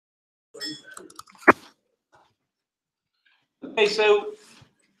Okay, so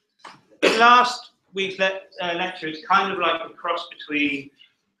in last week's lecture, it's kind of like a cross between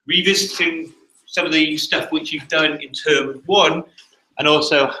revisiting some of the stuff which you've done in term 1 and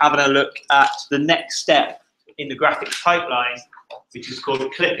also having a look at the next step in the graphics pipeline, which is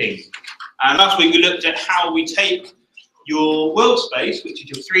called clipping. And last week we looked at how we take your world space, which is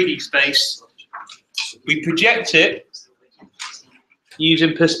your 3D space, we project it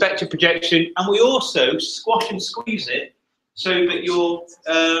using perspective projection, and we also squash and squeeze it so that your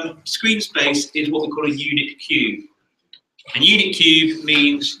screen space is what we call a unit cube. A unit cube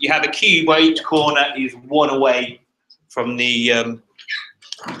means you have a cube where each corner is one away from the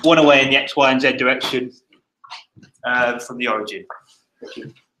one away in the X, Y, and Z direction from the origin.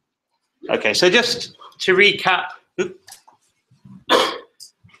 Okay, so just to recap.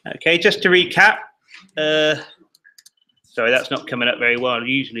 Okay, just to recap. Sorry, that's not coming up very well.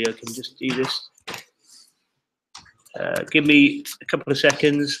 Usually I can just do this. Give me a couple of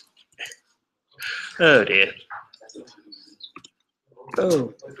seconds. Oh dear.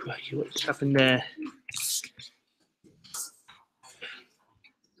 Oh, what's happened there?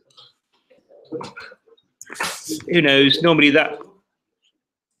 Who knows? Normally that.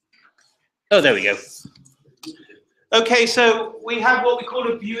 Oh, there we go. Okay, so we have what we call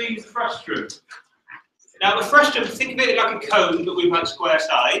a viewing frustum. Now, the frustum, think of it like a cone, but we've got square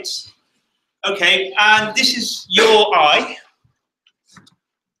sides. Okay, and this is your eye.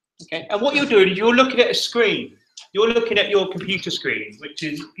 Okay, and what you're doing is you're looking at a screen. You're looking at your computer screen, which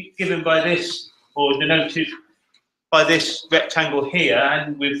is given by this, or denoted by this rectangle here,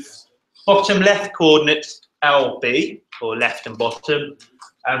 and with bottom left coordinates LB, or left and bottom,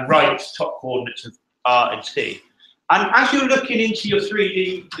 and right top coordinates of R and T. And as you're looking into your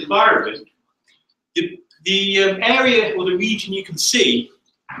 3D environment, the area or the region you can see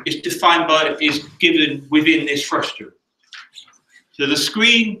is defined by, is given within this frustum. So the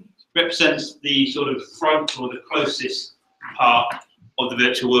screen represents the sort of front or the closest part of the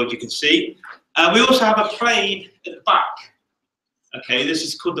virtual world you can see. We also have a plane at the back. Okay, this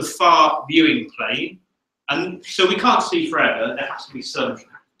is called the far viewing plane. And so we can't see forever, there has to be some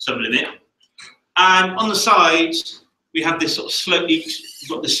limit. And on the sides, we have this sort of slope, we've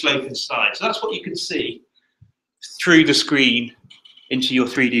got this slope inside. So that's what you can see through the screen into your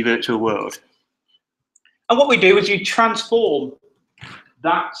 3D virtual world. And what we do is you transform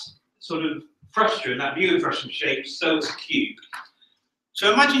that sort of frustum, that viewing frustum shape, so it's a cube.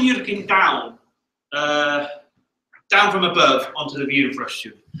 So imagine you're looking down, down from above onto the viewing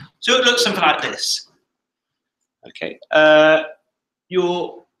frustum. So it looks something like this. Okay.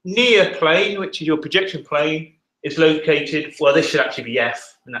 Your near plane, which is your projection plane, is located. Well, this should actually be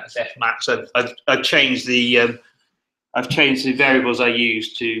F, and that's F max. I've changed the variables I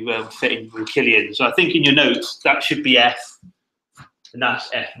use to fit in with Killian. So I think in your notes that should be F, and that's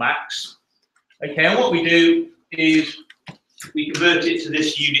F max. Okay, and what we do is we convert it to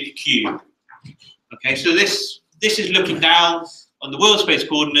this unit cube. Okay, so this is looking down on the world space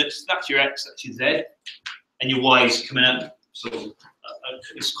coordinates. That's your X, that's your Z, and your Y is coming up. So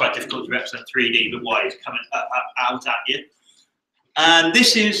it's quite difficult to represent 3D, but Y is coming out at you. And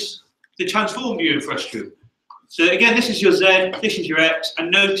this is the transform viewing frustum. So again, this is your Z, this is your X,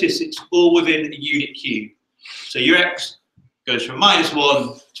 and notice it's all within a unit cube. So your X goes from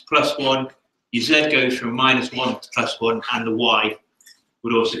 -1 to +1, your Z goes from -1 to +1, and the Y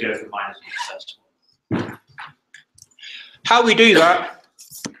would also go from -1 to +1. How we do that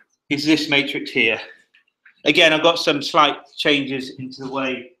is this matrix here. Again, I've got some slight changes into the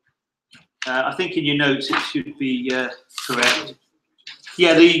way, I think in your notes it should be correct.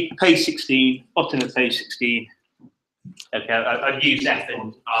 Yeah, the page 16, bottom of page 16. Okay, I've used F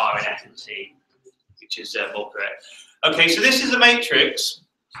and R and F and T, which is more correct. Okay, so this is a matrix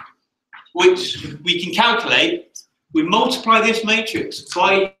which we can calculate. We multiply this matrix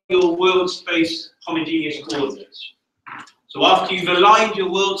by your world space homogeneous coordinates. So after you've aligned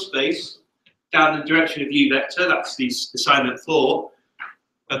your world space down the direction of U vector, that's the assignment 4.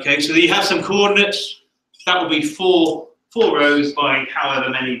 Okay, so you have some coordinates. That will be four rows by however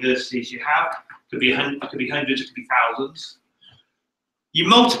many vertices you have. Could be hundreds, it could be thousands. You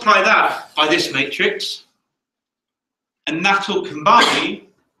multiply that by this matrix, and that will combine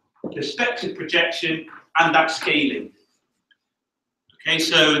perspective projection and that scaling. Okay,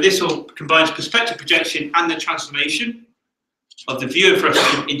 so this will combine perspective projection and the transformation of the viewer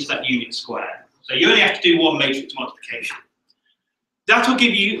frustum into that unit square. So you only have to do one matrix multiplication. That will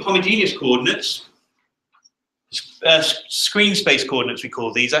give you homogeneous coordinates, screen space coordinates we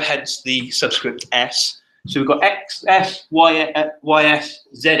call these, hence the subscript S. So we've got XS, YS,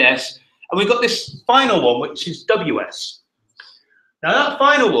 ZS, And we've got this final one, which is WS. Now that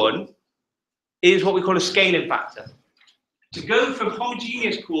final one is what we call a scaling factor. To go from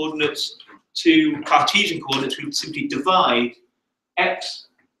homogeneous coordinates to Cartesian coordinates, we simply divide x,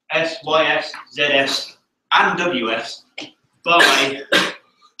 s, ys, zs, and ws by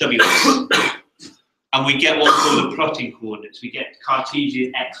ws. And we get what we call the plotting coordinates. We get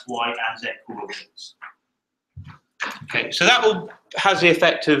Cartesian x, y, and z coordinates. Okay, so that all has the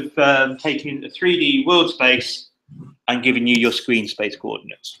effect of taking a 3D world space and giving you your screen space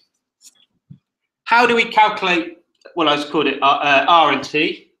coordinates. How do we calculate, well, I just called it R and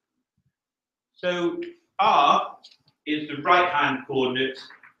T. So R is the right-hand coordinate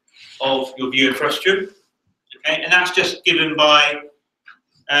of your view and frustum, okay, and that's just given by,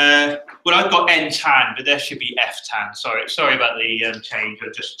 well, I've got N tan, but there should be F tan. Sorry about the change. I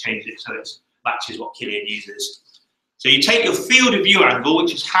just changed it so it matches what Killian uses. So you take your field of view angle,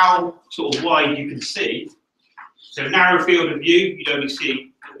 which is how sort of wide you can see. So narrow field of view, you'd only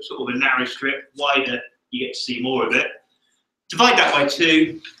see sort of a narrow strip. Wider, you get to see more of it. Divide that by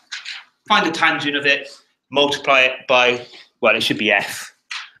 2, find the tangent of it, multiply it by, well, it should be F.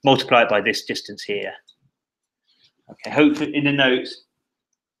 Multiply it by this distance here. Okay, hopefully in the notes,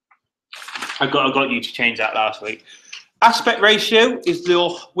 I got you to change that last week. Aspect ratio is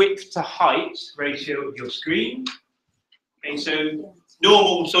your width to height ratio of your screen. Okay, so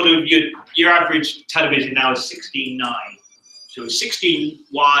normal sort of your average television now is 16:9. So it's 16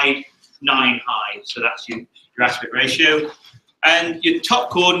 wide, 9 high. So that's your aspect ratio. And your top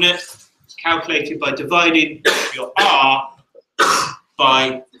coordinate is calculated by dividing your R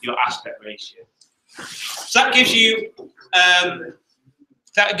by your aspect ratio. So that gives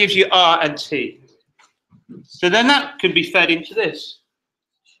you R and T. So then that could be fed into this,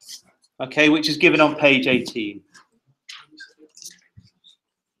 okay, which is given on page 18.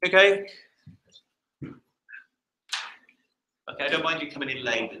 Okay. Okay, I don't mind you coming in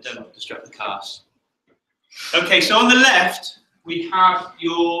late, but don't disrupt the class. Okay, so on the left we have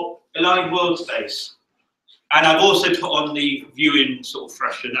your aligned world space, and I've also put on the viewing sort of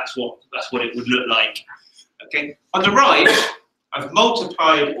frustum. That's what it would look like. Okay. On the right, I've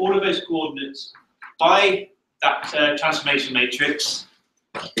multiplied all of those coordinates by that transformation matrix,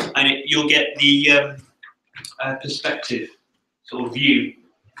 and you'll get the perspective sort of view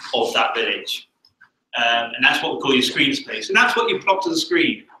of that village. And that's what we call your screen space. And that's what you plot to the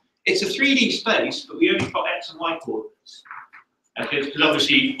screen. It's a 3D space, but we only plot X and Y coordinates. Okay, because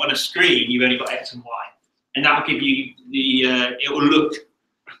obviously on a screen, you've only got X and Y. And that'll give you the, it will look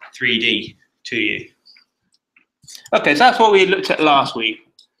 3D to you. Okay, so that's what we looked at last week.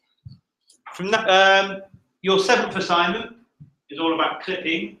 From that, your 7th assignment is all about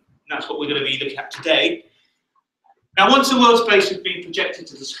clipping, and that's what we're going to be looking at today. Now, once the world space has been projected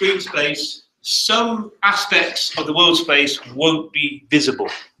to the screen space, some aspects of the world space won't be visible.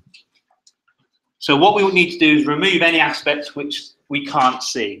 So what we would need to do is remove any aspects which we can't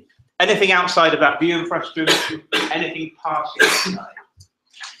see. Anything outside of that view and frustum, anything partially outside.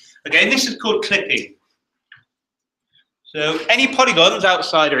 Okay, and this is called clipping. So any polygons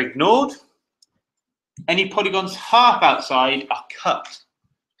outside are ignored. Any polygons half outside are cut,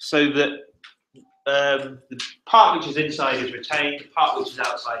 so that the part which is inside is retained, the part which is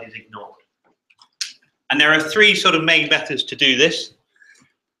outside is ignored. And there are 3 sort of main methods to do this: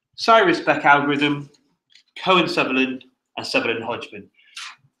 Cyrus-Beck algorithm, Cohen-Sutherland, and Sutherland-Hodgman.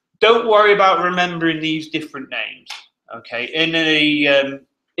 Don't worry about remembering these different names. Okay, in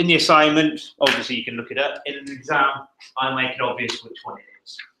the assignment, obviously you can look it up. In an exam, I make it obvious which one it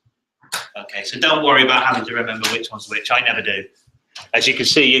is. Okay, so don't worry about having to remember which one's which. I never do. As you can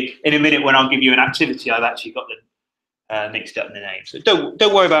see, in a minute when I'll give you an activity, I've actually got them mixed up in the names. So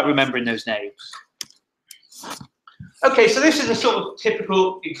don't worry about remembering those names. Okay, so this is a sort of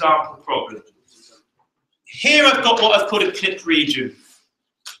typical example problem. Here I've got what I've called a clipped region.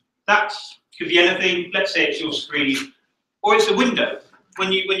 That could be anything. Let's say it's your screen, or it's a window.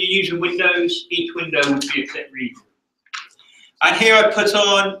 When you're using Windows, each window would be a clipped region. And here I put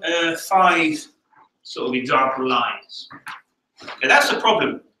on 5 sort of example lines. Okay, that's the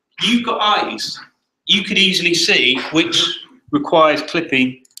problem. You've got eyes. You could easily see which requires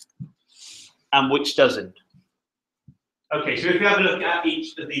clipping and which doesn't. Okay, so if we have a look at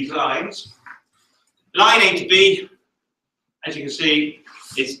each of these lines, line A to B, as you can see,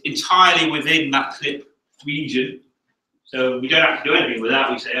 is entirely within that clip region. So we don't have to do anything with that.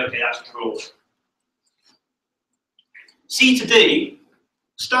 We say, okay, that's drawn. C to D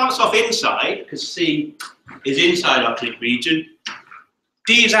starts off inside, because C is inside our clip region.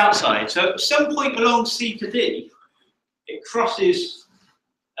 D is outside. So at some point along C to D, it crosses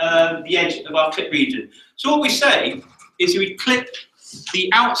the edge of our clip region. So what we say is we clip the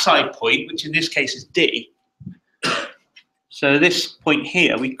outside point, which in this case is D. So this point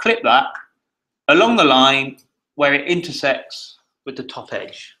here, we clip that along the line where it intersects with the top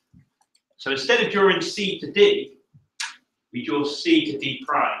edge. So instead of drawing C to D, we draw C to D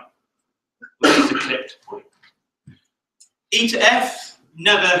prime, which is the clipped point. E to F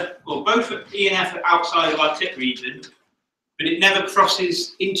never, well, both E and F are outside of our clip region, but it never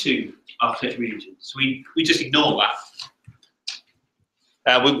crosses into our clip region. So we just ignore that.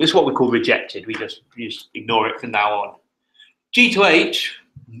 It's what we call rejected. We just ignore it from now on. G to H,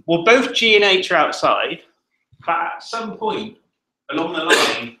 well, both G and H are outside, but at some point along the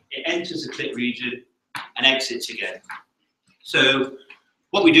line, it enters the clip region and exits again. So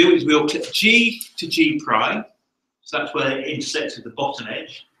what we do is we'll clip G to G prime, so that's where it intersects with the bottom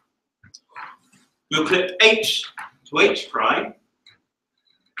edge. We'll clip H to H prime,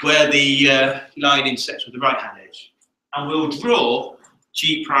 where the line intersects with the right-hand edge. And we'll draw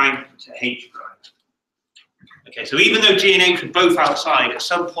G prime to H prime. Okay, so even though G and H are both outside, at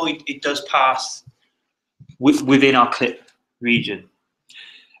some point it does pass within our clip region.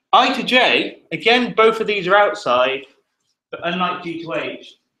 I to J, again, both of these are outside, but unlike G to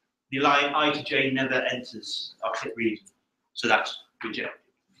H, the line I to J never enters our clip region. So that's rejected.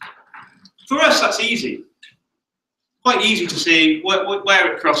 For us, that's easy. Quite easy to see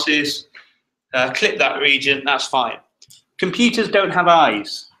where it crosses, clip that region, that's fine. Computers don't have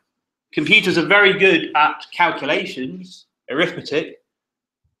eyes. Computers are very good at calculations, arithmetic,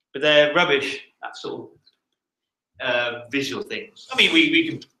 but they're rubbish at sort of visual things. I mean, we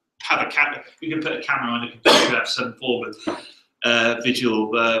can have a camera, we can put a camera on a computer to have some form of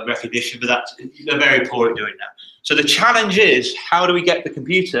visual recognition, but they're very poor at doing that. So the challenge is, how do we get the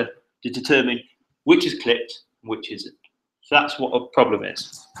computer to determine which is clipped and which isn't? So that's what a problem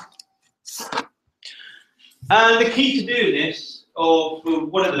is. And the key to doing this, or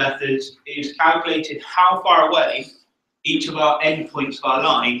one of the methods, is calculating how far away each of our endpoints of our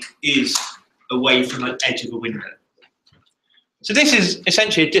line is away from the edge of a window. So this is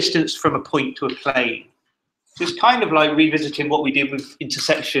essentially a distance from a point to a plane. So it's kind of like revisiting what we did with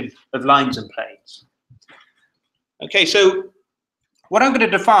intersection of lines and planes. Okay, so what I'm going to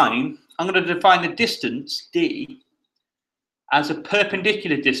define the distance, D, as a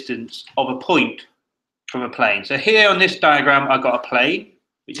perpendicular distance of a point from a plane. So here on this diagram, I've got a plane,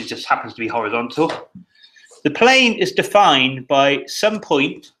 which just happens to be horizontal. The plane is defined by some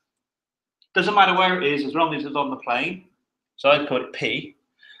point, doesn't matter where it is, as long as it's on the plane. So I'd call it P.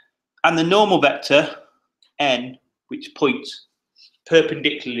 And the normal vector, N, which points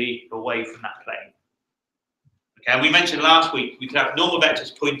perpendicularly away from that plane. Okay, and we mentioned last week, we could have normal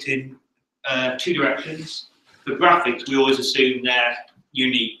vectors pointing two directions. For graphics, we always assume they're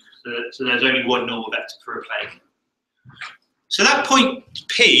unique. So there's only one normal vector for a plane. So that point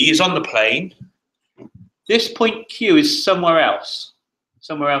P is on the plane. This point Q is somewhere else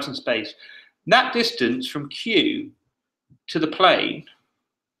in space. And that distance from Q to the plane,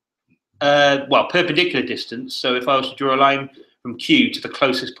 well, perpendicular distance. So if I was to draw a line from Q to the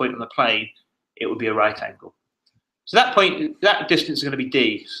closest point on the plane, it would be a right angle. So that distance is going to be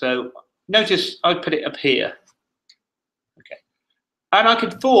D. So notice I put it up here. And I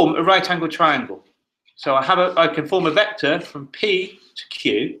could form a right angle triangle. So I can form a vector from P to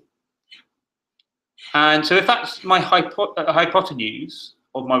Q. And so if that's my hypotenuse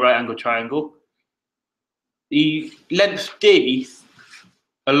of my right angle triangle, the length D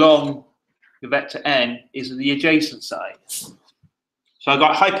along the vector N is the adjacent side. So I've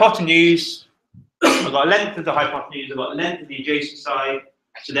got hypotenuse, I've got a length of the hypotenuse, I've got a length of the adjacent side,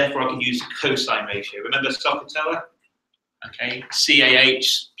 so therefore I can use the cosine ratio. Remember SOHCAHTOA? Okay, CAH,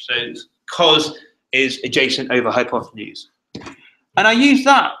 so cos is adjacent over hypotenuse. And I use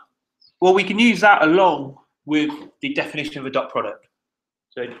that, well, we can use that along with the definition of a dot product.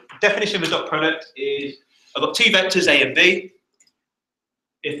 So the definition of a dot product is, I've got two vectors, A and B.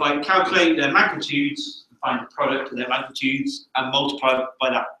 If I calculate their magnitudes, find the product of their magnitudes, and multiply by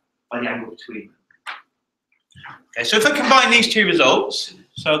that, by the angle between them. Okay, so if I combine these two results,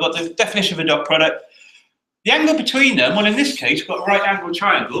 so I've got the definition of a dot product, the angle between them, well, in this case, we've got a right angle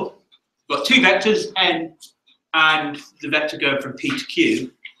triangle. We've got two vectors, N, and the vector going from P to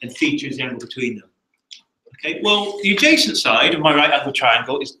Q, and theta is the angle between them. Okay, well, the adjacent side of my right angle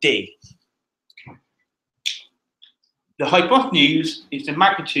triangle is D. The hypotenuse is the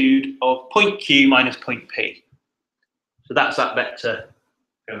magnitude of point Q minus point P. So that's that vector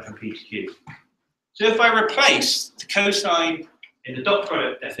going from P to Q. So if I replace the cosine in the dot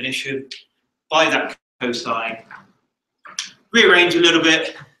product definition by that cosine, rearrange a little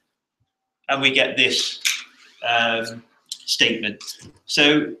bit, and we get this statement.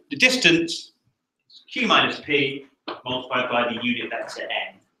 So the distance is q minus p multiplied by the unit vector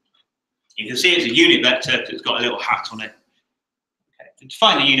n. You can see it's a unit vector because it's got a little hat on it. Okay. To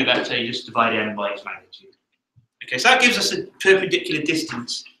find the unit vector, you just divide n by its magnitude. Okay, so that gives us a perpendicular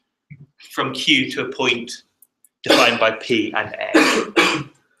distance from q to a point defined by p and n.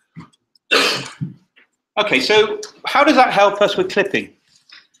 Okay, so how does that help us with clipping?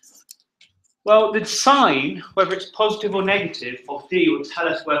 Well, the sign, whether it's positive or negative, of D will tell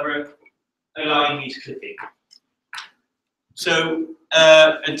us whether a line needs clipping. So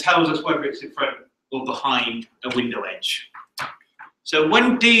it tells us whether it's in front or behind a window edge. So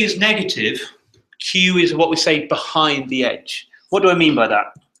when D is negative, Q is what we say behind the edge. What do I mean by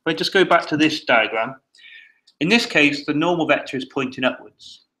that? If I just go back to this diagram, in this case, the normal vector is pointing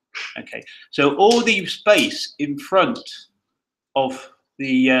upwards. Okay, so all the space in front of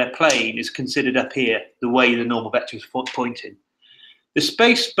the plane is considered up here, the way the normal vector is pointing. The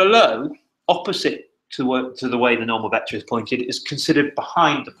space below, opposite to the way the normal vector is pointed, is considered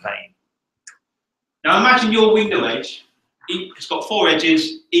behind the plane. Now imagine your window edge. It's got 4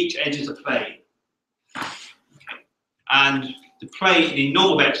 edges. Each edge is a plane. Okay. And the plane, the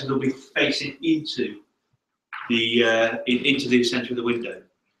normal vectors will be facing into the centre of the window.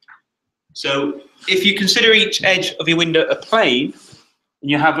 So if you consider each edge of your window a plane, and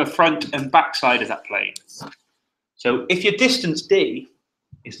you have a front and back side of that plane. So if your distance D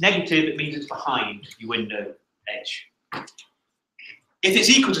is negative, it means it's behind your window edge. If it's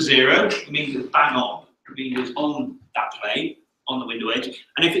equal to 0, it means it's bang on. It means it's on that plane, on the window edge.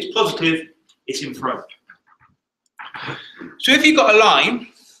 And if it's positive, it's in front. So if you've got a line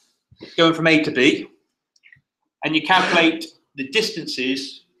going from A to B, and you calculate the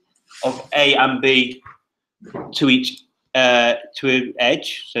distances of A and B to each to an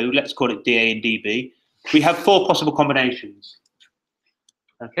edge, so let's call it DA and DB, we have 4 possible combinations.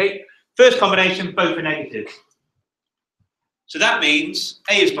 Okay, first combination, both are negative. So that means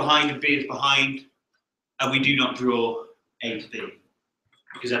A is behind and B is behind, and we do not draw A to B,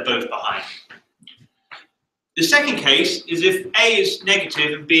 because they're both behind. The second case is if A is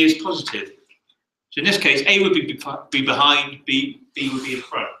negative and B is positive. So in this case, A would be behind, B would be in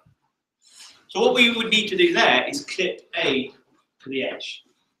front. So what we would need to do there is clip A to the edge.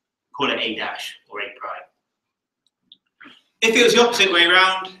 Call it A dash or A prime. If it was the opposite way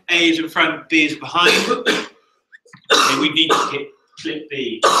around, A is in front, B is behind, then we need to clip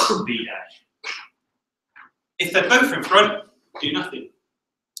B to B dash. If they're both in front, do nothing.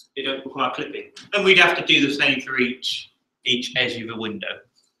 They don't require clipping. Then we'd have to do the same for each edge of a window.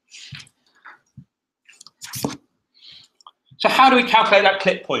 So how do we calculate that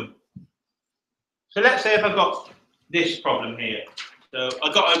clip point? So let's say if I've got this problem here. So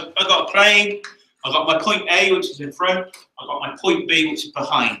I've got a plane, I've got my point A, which is in front, I've got my point B, which is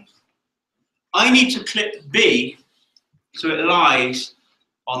behind. I need to clip B so it lies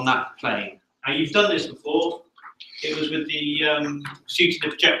on that plane. Now you've done this before. It was with the shooting the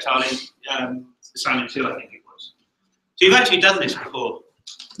projectile in assignment 2, I think it was. So you've actually done this before.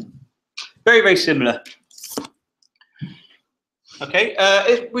 Very, very similar. Okay,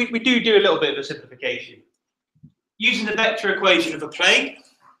 we do a little bit of a simplification. Using the vector equation of a plane,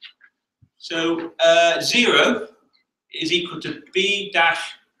 so 0 is equal to B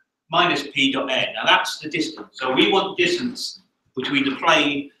dash minus P dot N. Now that's the distance. So we want distance between the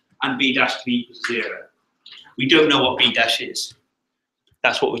plane and B dash to be equal to 0. We don't know what B dash is.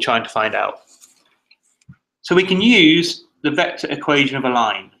 That's what we're trying to find out. So we can use the vector equation of a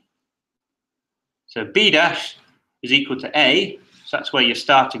line. So B dash is equal to A, so that's where you're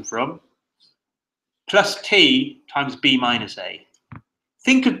starting from, plus T times B minus A.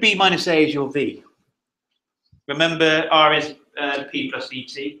 Think of B minus A as your V. Remember R is P plus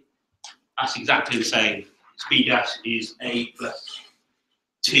ET? That's exactly the same. B dash is A plus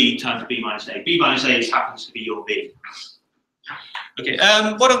T times B minus A. B minus A happens to be your V. Okay,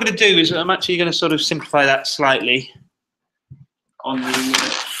 what I'm going to do is I'm actually going to sort of simplify that slightly on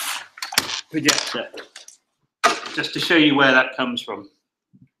the projector, just to show you where that comes from.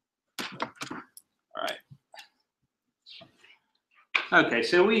 All right. Okay,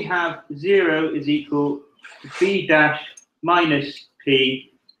 so we have 0 is equal to B dash minus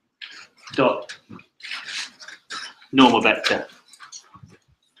P dot normal vector.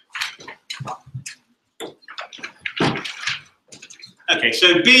 Okay,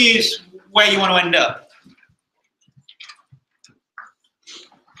 so B is where you want to end up.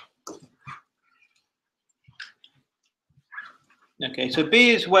 Okay, so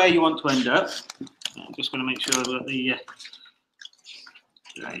B is where you want to end up. I'm just going to make sure that the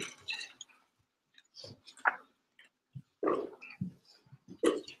right.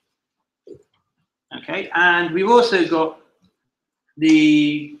 Okay, and we've also got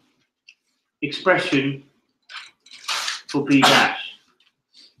the expression for b dash.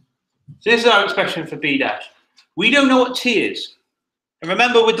 So this is our expression for b dash. We don't know what t is. And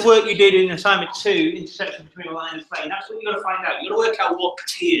remember with the work you did in assignment 2, intersection between a line and plane, that's what you've got to find out. You've got to work out what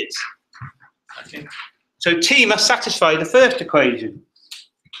t is. Okay. So t must satisfy the first equation.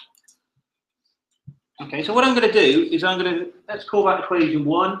 Okay, so what I'm going to do is let's call that equation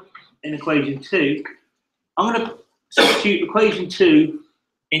 1 and equation 2. I'm going to substitute equation 2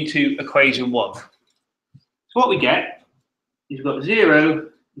 into equation 1. So what we get is we've got 0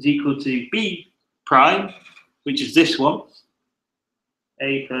 is equal to b prime, which is this one,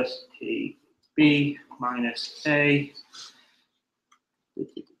 a plus t, b minus a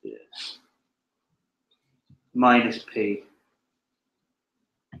minus p,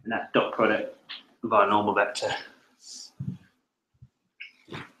 and that dot product of our normal vector.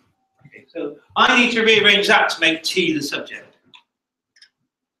 Okay, so I need to rearrange that to make t the subject.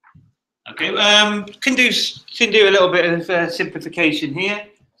 Okay, can do a little bit of simplification here.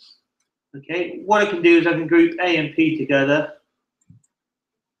 Okay, what I can do is I can group a and p together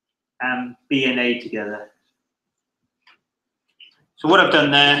and b and a together. So what I've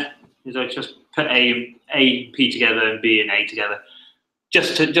done there is I just put a and p together and b and a together,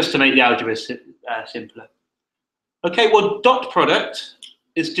 just to make the algebra simpler. Okay, well, dot product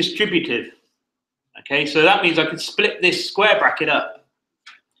is distributive. Okay, so that means I can split this square bracket up.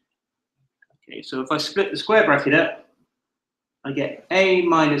 Okay, so if I split the square bracket up, I get a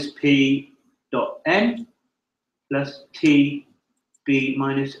minus p dot n plus t b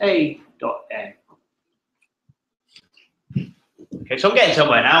minus a dot n. Okay, so I'm getting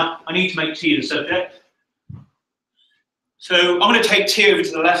somewhere now. I need to make t the subject. So I'm going to take t over to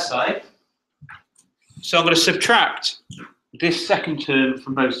the left side. So I'm going to subtract this second term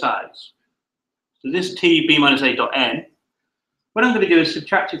from both sides. So this t b minus a dot n, what I'm going to do is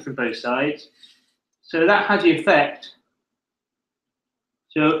subtract it from both sides. So that has the effect.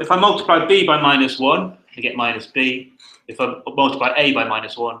 So if I multiply b by minus 1, I get minus b. If I multiply a by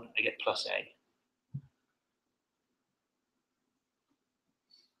minus 1, I get plus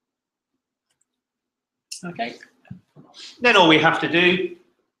a. Okay. Then all we have to do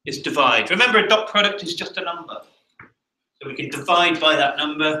is divide. Remember, a dot product is just a number. So we can divide by that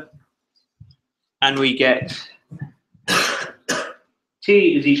number, and we get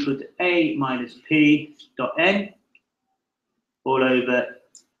t is equal to a minus p dot n all over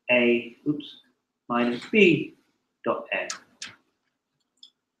a minus b dot n.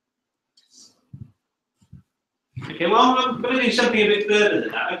 Okay, well, I'm going to do something a bit further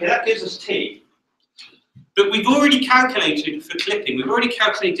than that. Okay, that gives us t. But we've already calculated, for clipping, we've already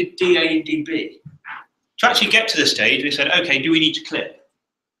calculated dA and dB. To actually get to this stage, we said, okay, do we need to clip?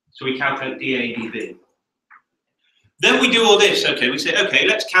 So we calculate dA and dB. Then we do all this, okay, we say, okay,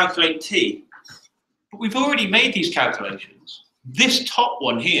 let's calculate t. But we've already made these calculations. This top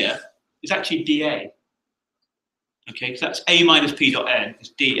one here is actually dA. Okay, so that's a minus p dot n is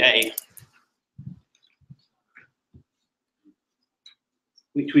dA,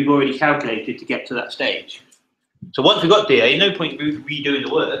 which we've already calculated to get to that stage. So once we've got dA, no point redoing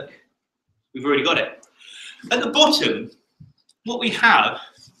the work. We've already got it. At the bottom, what we have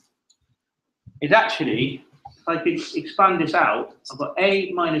is actually, if I could expand this out, I've got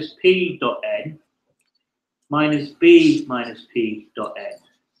a minus p dot n minus b minus p dot n.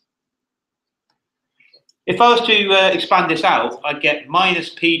 If I was to expand this out, I'd get minus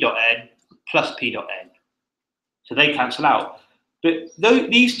p dot n plus p dot n. So they cancel out. But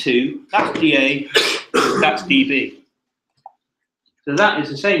these two, that's dA, that's dB. So that is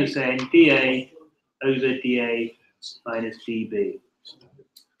the same as saying dA over dA minus dB.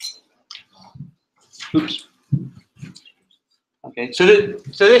 Oops. Okay, so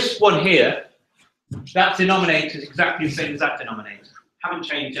this one here, that denominator is exactly the same as that denominator. Haven't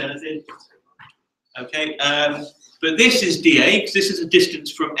changed anything. Okay, but this is dA, because this is a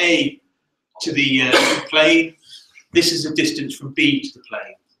distance from A to the plane. This is the distance from B to the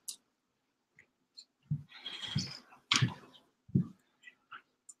plane.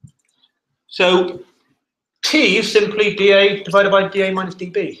 So T is simply dA divided by dA minus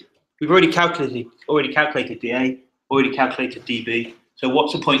dB. We've already calculated dA, already calculated dB. So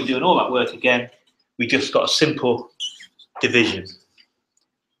what's the point in doing all that work again? We just got a simple division.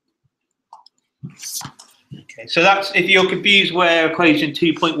 Okay, so that's, if you're confused where equation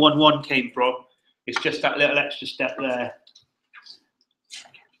 2.11 came from, it's just that little extra step there.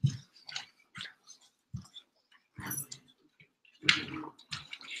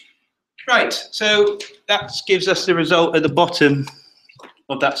 Right, so that gives us the result at the bottom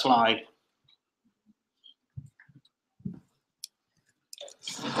of that slide.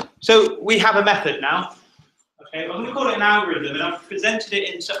 So we have a method now. Okay, I'm going to call it an algorithm, and I've presented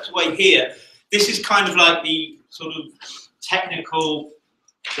it in such a way here. This is kind of like the sort of technical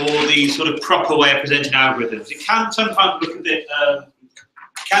or the sort of proper way of presenting algorithms. It can sometimes look a bit,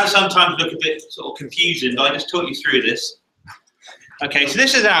 sort of confusing, but I just taught you through this. Okay, so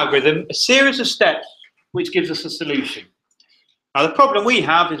this is an algorithm, a series of steps which gives us a solution. Now the problem we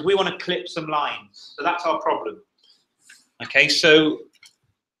have is we want to clip some lines, so that's our problem. Okay, so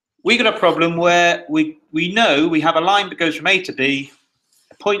we got a problem where we know we have a line that goes from A to B,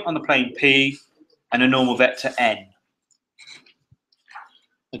 a point on the plane P, and a normal vector N.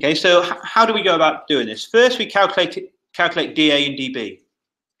 Okay, so how do we go about doing this? First, we calculate dA and dB.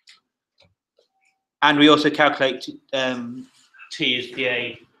 And we also calculate T is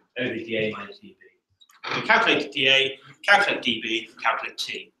dA over dA minus dB. We calculate dA, calculate dB, calculate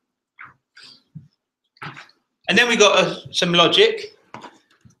T. And then we got some logic.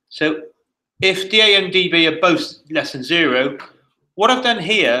 So if dA and dB are both less than 0, what I've done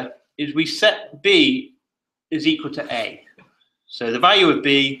here is we set B is equal to A. So the value of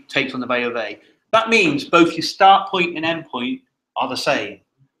B takes on the value of A. That means both your start point and end point are the same.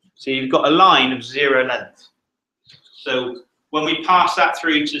 So you've got a line of 0 length. So when we pass that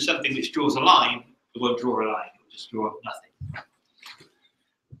through to something which draws a line, it won't draw a line, it will just draw nothing.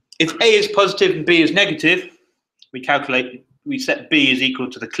 If A is positive and B is negative, we set B is equal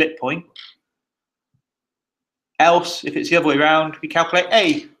to the clip point. Else, if it's the other way around, we calculate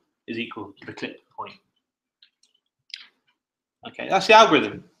A is equal to the clip point. Okay, that's the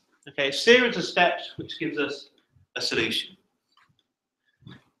algorithm. Okay, a series of steps which gives us a solution.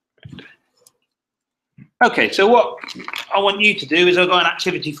 Okay, so what I want you to do is I've got an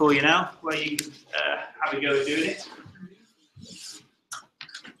activity for you now where you can have a go at doing it.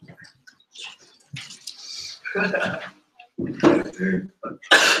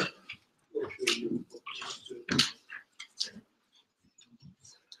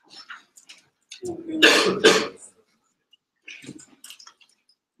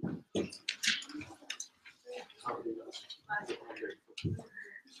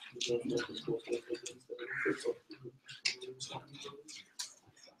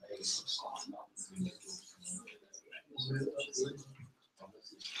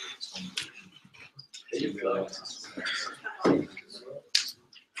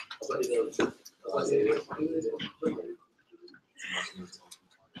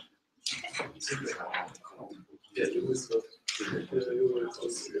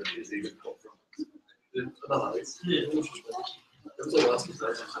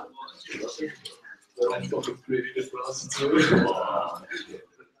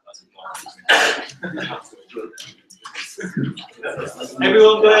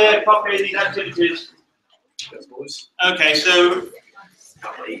 Everyone go ahead, copy these activities. Okay, so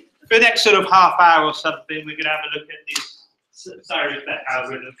for the next sort of half hour or something, we're going to have a look at this Cyrus Beck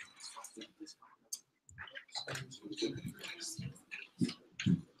algorithm.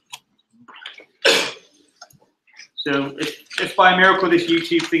 So if by miracle this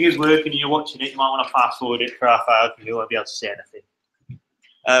YouTube thing is working and you're watching it, you might want to fast forward it for half hour because you won't be able to see anything.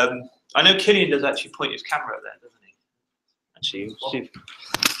 I know Killian does actually point his camera at there, doesn't he? Actually,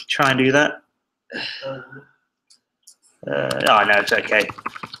 try and do that. Oh no, it's okay.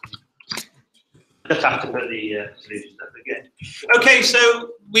 Just have to put the solutions up again. Okay,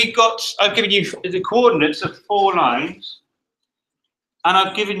 so I've given you the coordinates of 4 lines, and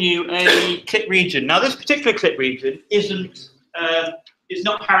I've given you a clip region. Now, this particular clip region is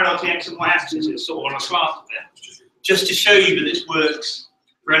not parallel to the x and y axis. It's sort of on a slant there, just to show you that this works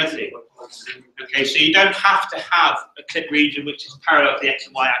for anything. Okay, so you don't have to have a clip region which is parallel to the x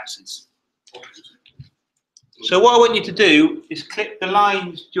and y axis. So what I want you to do is clip the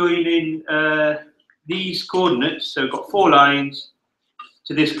lines joining these coordinates, so we've got 4 lines,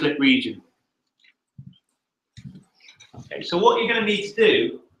 to this clip region. Okay, so what you're going to need to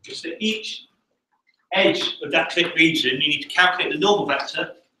do is for each edge of that clip region, you need to calculate the normal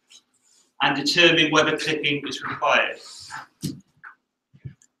vector and determine whether clipping is required.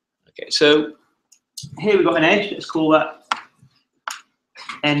 Okay, so here we've got an edge, let's call that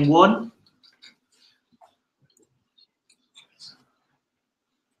N1.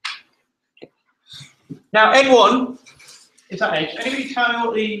 Now, N1 is that edge. Anybody tell me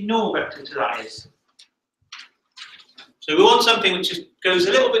what the normal vector to that is? So we want something which just goes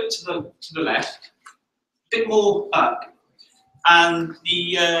a little bit to the left, a bit more up, and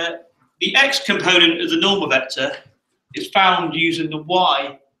the x component of the normal vector is found using the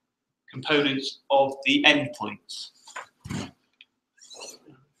y components of the endpoints.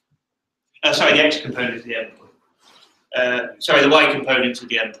 Sorry, the x component is the endpoint. sorry, the y component of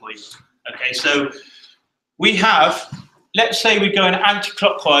the endpoint. Okay, so we have, let's say we're going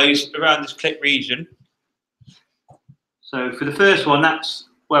anti-clockwise around this click region. So for the first one, that's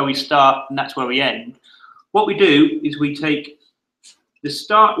where we start and that's where we end. What we do is we take the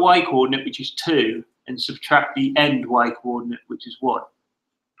start y coordinate, which is 2, and subtract the end y coordinate, which is 1.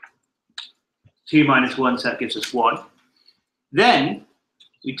 2 minus 1, so that gives us 1. Then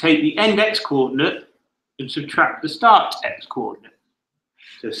we take the end x coordinate and subtract the start x coordinate.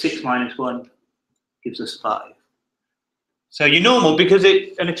 So 6 minus 1 gives us 5. So your normal, because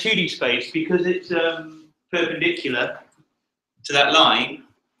it's in a 2D space, because it's perpendicular to that line,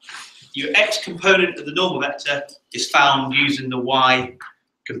 your x component of the normal vector is found using the y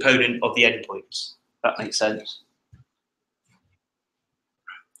component of the endpoints. That makes sense.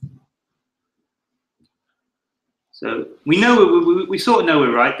 So we know we sort of know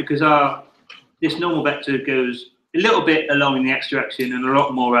we're right because this normal vector goes a little bit along in the x direction and a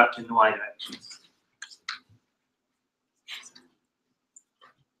lot more out in the y direction.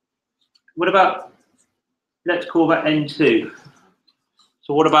 What about, let's call that n2.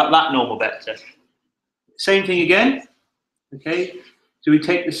 So what about that normal vector? Same thing again. Okay, so we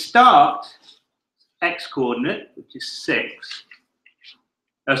take the start x coordinate, which is 6.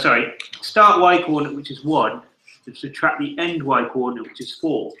 Oh, sorry, start y coordinate, which is 1, and subtract the end y coordinate, which is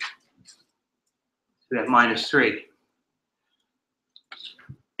 4. So we have minus 3.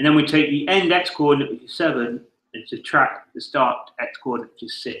 And then we take the end x coordinate, which is 7, and subtract the start x coordinate, which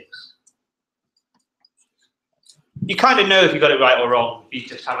is 6. You kind of know if you got it right or wrong. You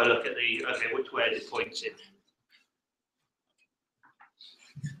just have a look at the, okay, which way it points in.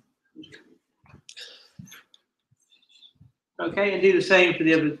 Okay, and do the same for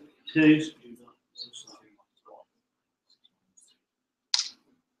the other two.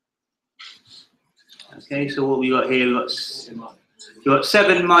 Okay, so what we got here, we got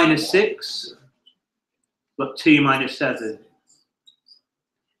 7 minus 6, we've got 2 minus 7.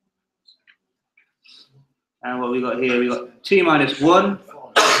 And what we got here, we got 2 minus 1,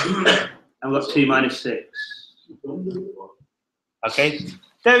 and we've got 2 minus 6. Okay,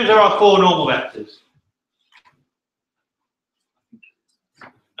 those are our 4 normal vectors.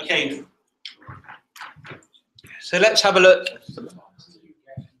 Okay, so let's have a look.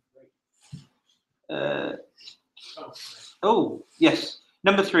 Oh, yes,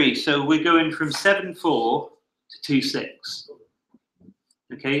 number 3. So we're going from 7, 4 to 2, 6.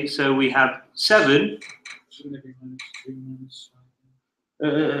 Okay, so we have 7.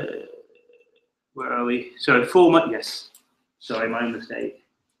 Where are we? So 4, yes. Sorry, my mistake.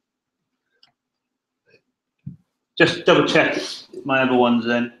 Just double check my other ones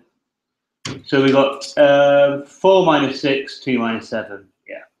then. So we got 4 minus 6, 2 minus 7.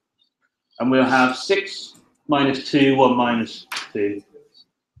 Yeah. And we'll have 6 minus 2, 1 minus 2.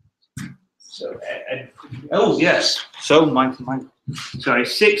 So, oh, yes. So, sorry,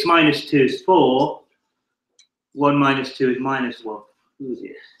 6 minus 2 is 4. 1 minus 2 is minus 1. Who is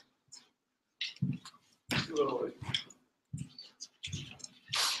it?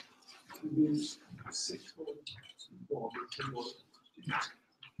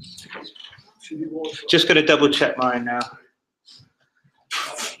 Just going to double check mine now.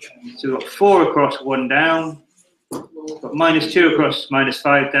 So we've got 4 across, 1 down. We've got minus 2 across, minus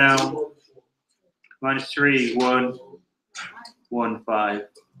 5 down. Minus 3, 1, 1, 5.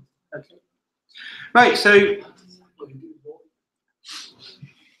 Okay. Right, so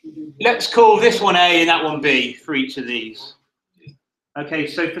let's call this one A and that one B for each of these. Okay,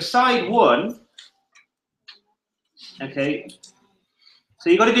 so for side 1, okay, so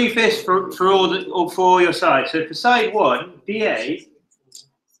you've got to do this for all your sides. So for side 1, BA,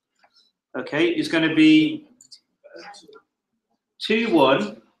 okay, is going to be 2,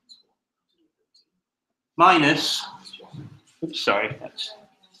 1 minus, oops, sorry,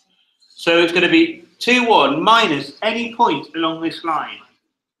 so it's going to be 2, 1 minus any point along this line.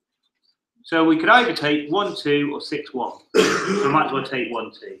 So we could either take 1, 2 or 6, 1. So we might as well take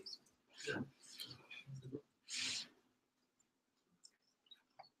 1, 2.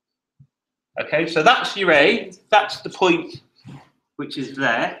 Okay, so that's your A. That's the point which is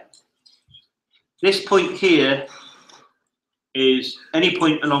there. This point here is any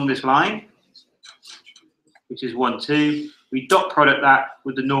point along this line, which is 1, 2. We dot product that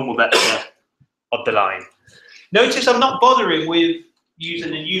with the normal vector of the line. Notice I'm not bothering with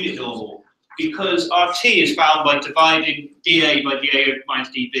using a unit normal because our T is found by dividing dA by dA minus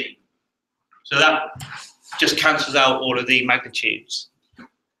dB. So that just cancels out all of the magnitudes.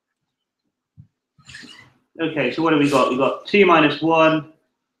 Okay, so what have we got? We've got 2 minus 1,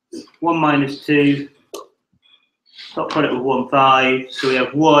 1 minus 2, dot product with 1, 5. So we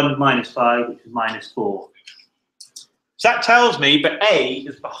have 1 minus 5, which is minus 4. So that tells me that A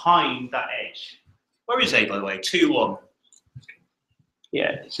is behind that edge. Where is A, by the way? 2, 1.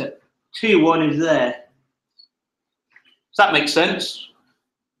 Yeah, so 2, 1 is there. Does that make sense?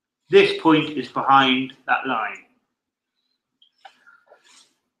 This point is behind that line.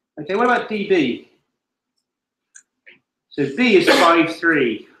 Okay, what about DB? So B is 5,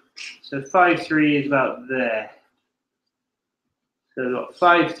 3. So 5, 3 is about there. So we've got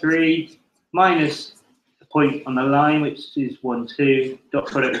 5, 3 minus the point on the line, which is 1, 2, dot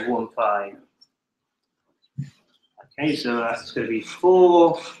product of 1, 5. Okay, so that's going to be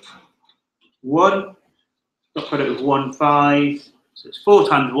 4, 1, dot product of 1, 5. So it's 4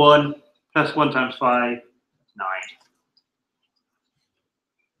 times 1 plus 1 times 5, 9.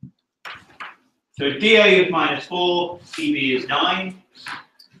 So DA is minus 4, DB is 9.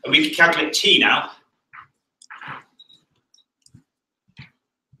 And we can calculate T now.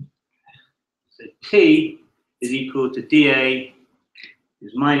 So T is equal to DA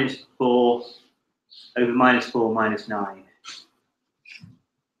is minus 4 over minus 4 minus 9.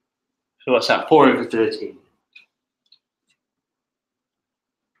 So what's that? 4 over 13.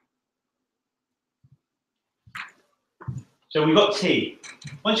 So we've got T.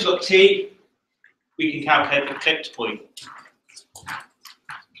 Once you've got T, we can calculate the clipped point.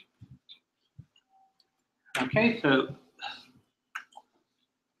 Okay, so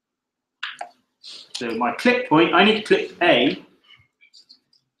my clip point, I need to clip A.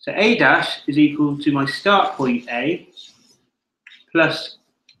 So A dash is equal to my start point A plus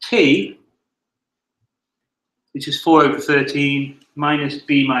T, which is 4 over 13 minus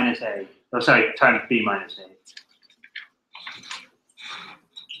B minus A. Oh, sorry, times B minus A.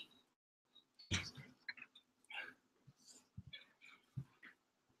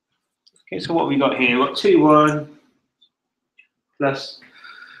 Okay, so what we got here? We've got 2, 1 plus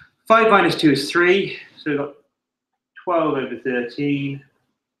 5 minus 2 is 3. So we've got 12 over 13.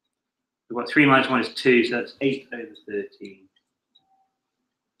 We've got 3 minus 1 is 2, so that's 8 over 13.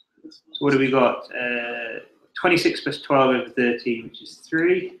 So what have we got? 26 plus 12 over 13, which is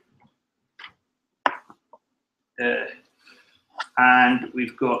 3. And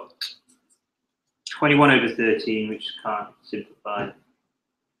we've got 21 over 13, which can't simplify.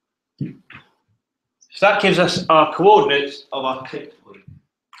 So that gives us our coordinates of our clipped point.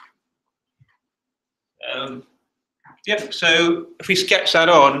 Yep, so if we sketch that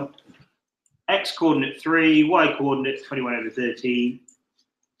on, x coordinate 3, y coordinate 21 over 13,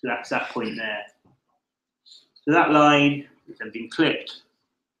 so that's that point there. So that line has then been clipped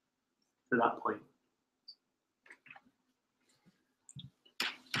to that point.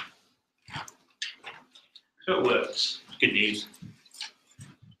 So it works. Good news.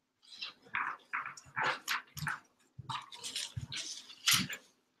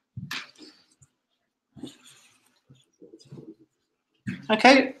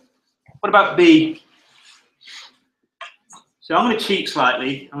 Okay, what about B? So I'm going to cheat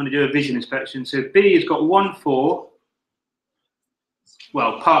slightly. I'm going to do a vision inspection. So B has got 1, 4.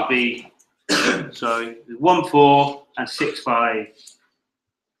 Well, part B. So 1, 4 and 6, 5.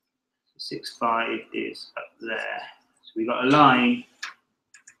 6, 5 is up there. So we've got a line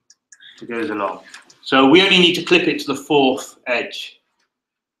that goes along. So we only need to clip it to the 4th edge.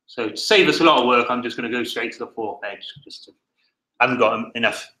 So to save us a lot of work, I'm just going to go straight to the 4th edge. I haven't got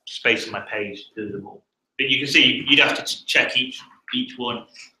enough space on my page to do them all. But you can see you'd have to check each one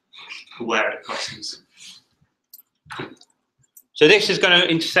for where it crosses. So this is going to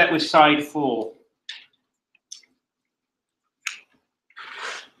intersect with side 4.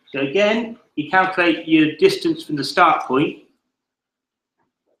 So again, you calculate your distance from the start point.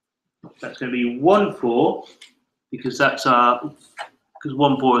 That's going to be 1, 4, because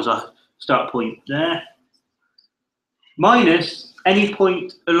 1, 4 is our start point there. Minus any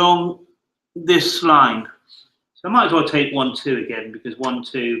point along this line. So I might as well take 1, 2 again, because 1,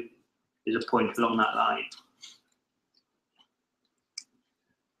 2 is a point along that line.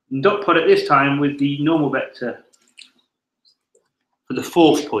 And dot product this time with the normal vector for the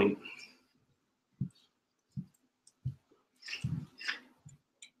 4th point.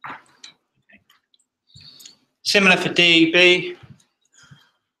 Similar for D, B.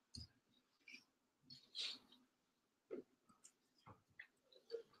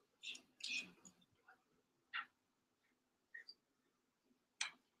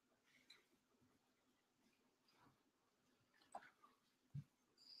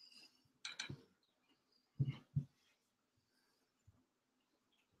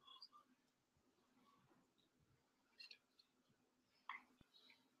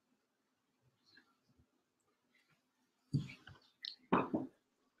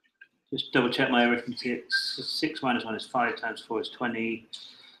 Just double check my arithmetic. 6 minus 1 is 5 times 4 is 20.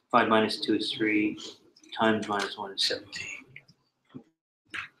 5 minus 2 is 3 times minus 1 is 17.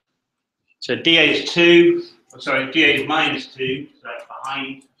 So dA is 2. Oh, sorry, dA is minus 2, so that's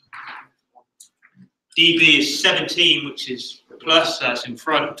behind. dB is 17, which is plus, so that's in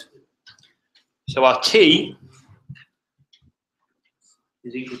front. So our T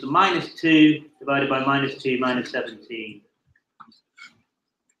is equal to minus 2 divided by minus 2 minus 17.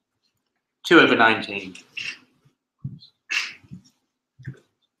 2 over 19.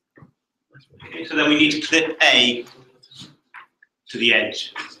 Okay, so then we need to clip A to the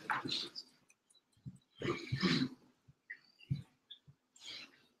edge.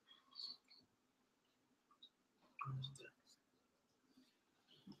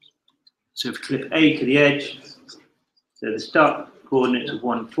 So if we clip A to the edge, so the start coordinates of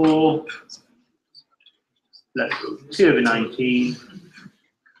 1, 4, plus 2 over 19,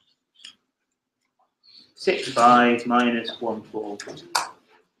 6, 5, minus 1, 4.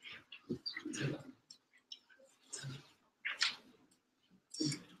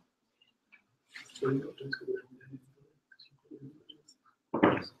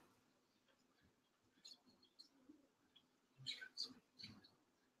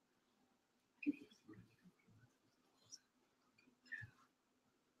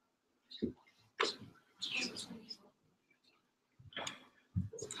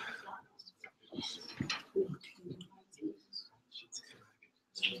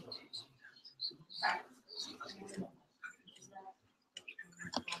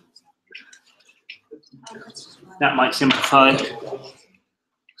 That might simplify.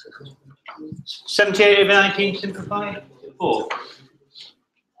 78 over 19 simplify? 4?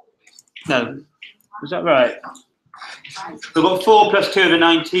 No. Was that right? We've got 4 plus 2 over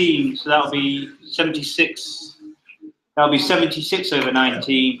 19, so that'll be 76. That'll be 76 over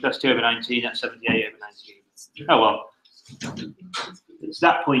 19 plus 2 over 19, that's 78 over 19. Oh well. It's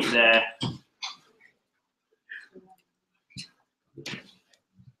that point there.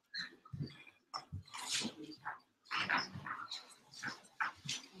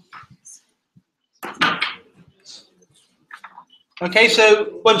 Okay,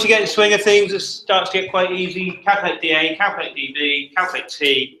 so once you get in the swing of things, it starts to get quite easy. Calculate dA, calculate dB, calculate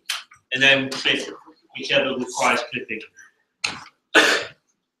T, and then clip whichever requires clipping.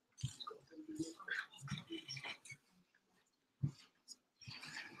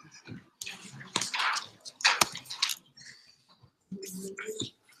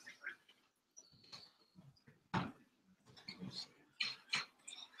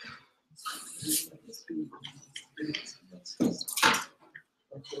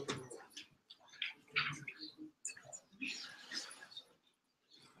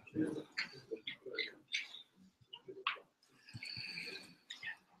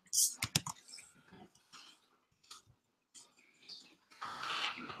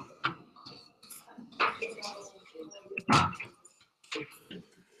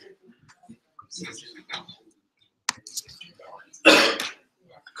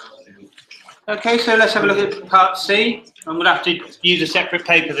 Okay, so let's have a look at part C. I'm going to have to use a separate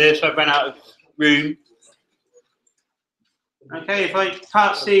paper there, so I've run out of room. Okay,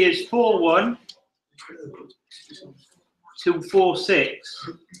 part C is 4-1 to 4-6.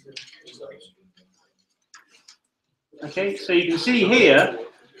 Okay, so you can see here,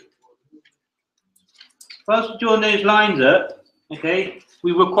 whilst we draw those lines up, okay,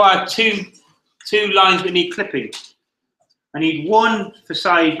 we require two lines that need clipping. I need one for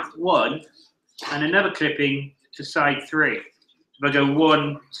side 1 and another clipping to side 3. If I go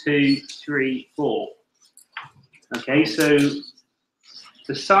 1, 2, 3, 4. Okay, so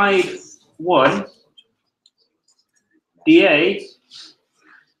the side 1, dA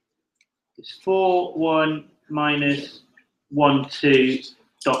is 4, 1 minus 1, 2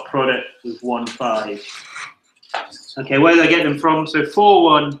 dot product with 1, 5. Okay, where did I get them from? So 4,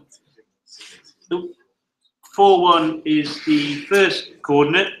 1. 4, 1 is the first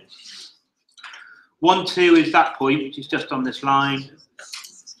coordinate. 1, 2 is that point, which is just on this line.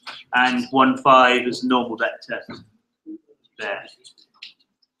 And 1, 5 is normal vector there.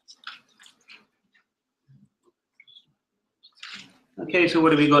 Okay, so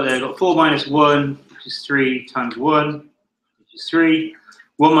what have we got there? We've got 4 minus 1, which is 3 times 1, which is 3.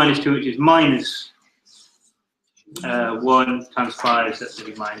 1 minus 2, which is minus 1 times 5, so that's going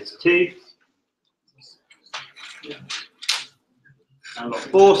to be minus 2. And I've got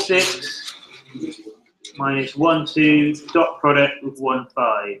 4, 6 minus 1, 2 dot product with 1,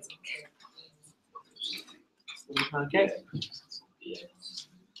 5. Okay.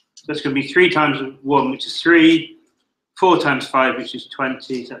 So that's going to be 3 times 1, which is 3. 4 times 5, which is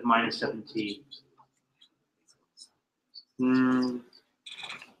 20, so that's minus 17. Hang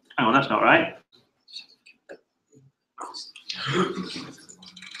on, that's not right.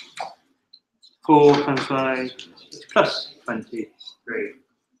 Four times 5 is plus 23.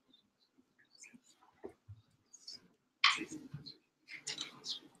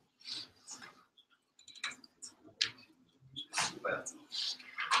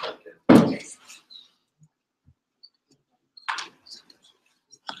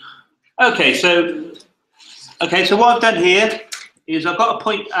 Okay, so what I've done here is I've got a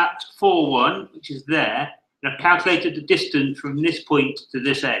point at 4, 1, which is there, and I've calculated the distance from this point to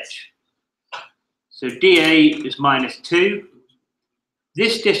this edge. So dA is minus 2.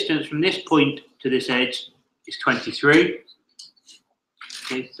 This distance from this point to this edge is 23.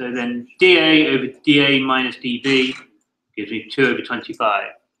 Okay, so then dA over dA minus dB gives me 2 over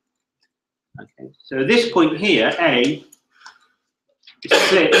 25. Okay, so this point here, A, is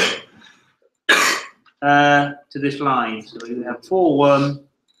split to this line. So we have 4, 1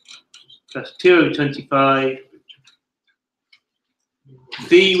 plus 2 over 25.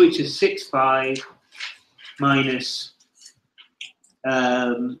 B, which is 6, 5, minus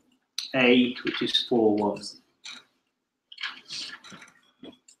 8, which is 4, 1.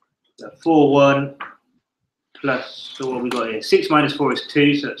 So 4, 1 plus, so what have we got here? 6 minus 4 is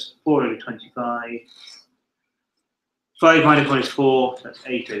 2, so that's 4 over 25. 5 minus 1 is 4, so that's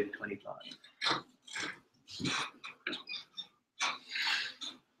 8 over 25.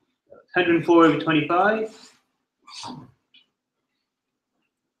 104 over 25.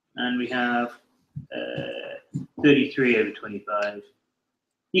 And we have 33 over 25.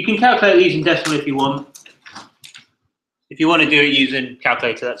 You can calculate these in decimal if you want. If you want to do it using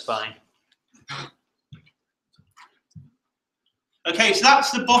calculator, that's fine. Okay, so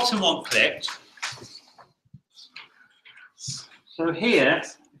that's the bottom one clipped. So here,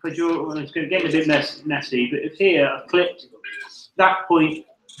 if I draw, well, it's going to get a bit messy, but if here I've clipped that point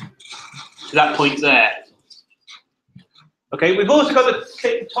to that point there. Okay, we've also got to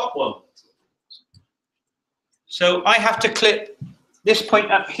clip the top one. So I have to clip this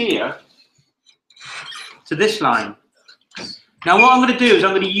point up here to this line. Now what I'm going to do is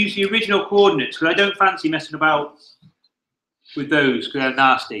I'm going to use the original coordinates because I don't fancy messing about with those because they're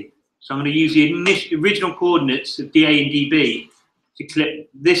nasty. So I'm going to use the original coordinates of dA and dB to clip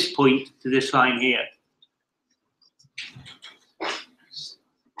this point to this line here.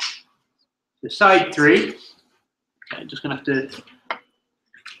 The side 3, I'm just going to have to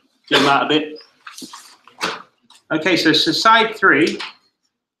zoom out a bit. Okay, so side 3,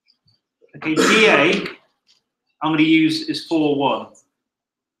 okay, dA, I'm going to use is 4, 1.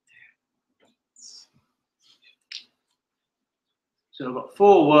 So I've got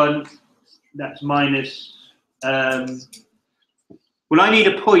 4, 1, that's minus, well, I need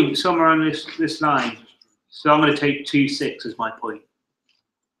a point somewhere on this line. So I'm going to take 2, 6 as my point.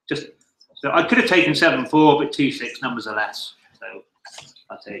 So I could have taken 7, 4, but 2, 6 numbers are less. So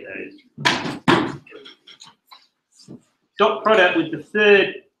I'll take those. Dot product with the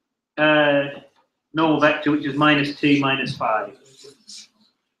third normal vector, which is minus 2, minus 5.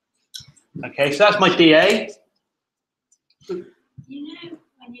 Okay, so that's my dA. You know,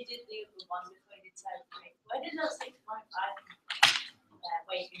 when you did the other one before you did side 3, where did that 6.5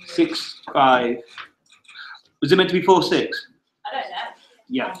 6, 5. Was it meant to be 4, 6? I don't know.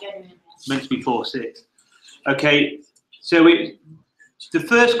 Yeah, meant to be 4, 6. Okay, so the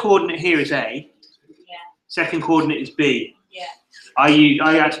first coordinate here is A. Yeah. Second coordinate is B. Yeah.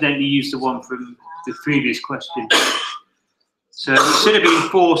 I accidentally used the one from the previous question. So it should have been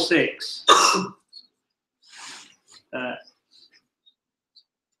 4, 6.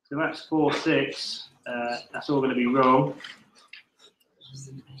 So that's 4, 6. That's all going to be wrong.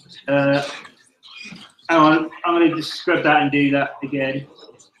 Hang on, I'm going to just scrub that and do that again.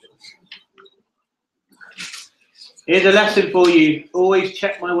 Here's a lesson for you. Always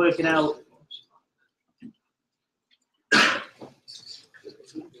check my working out.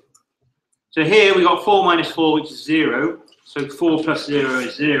 So here we got 4 minus 4, which is 0. So 4 plus 0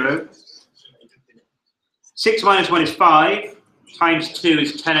 is 0. 6 minus 1 is 5. Times 2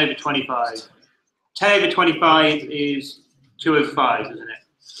 is 10 over 25. 10 over 25 is 2 over 5, isn't it?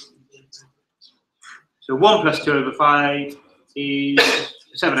 So 1 plus 2 over 5 is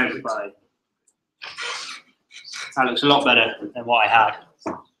 7 over 5. That looks a lot better than what I had.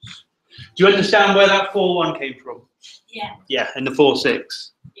 Do you understand where that 4, 1 came from? Yeah. Yeah, and the 4,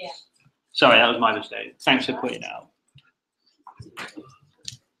 6. Yeah. Sorry, that was my mistake. Thanks for pointing it out.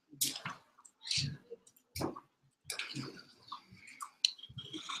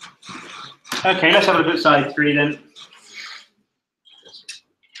 Okay, let's have a look at side 3 then.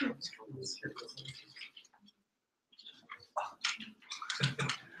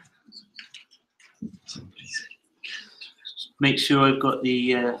 make sure I've got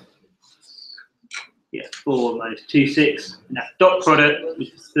the 4 minus 2, 6, and that dot product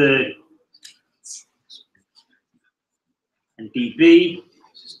with the third, and dB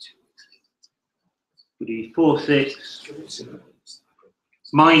would be 4, 6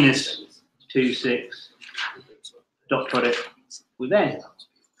 minus 2, 6 dot product with n.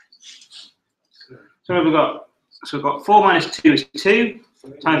 So what have we got? So we've got 4 minus 2 is 2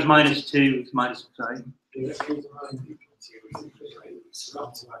 times minus 2 is minus, sorry.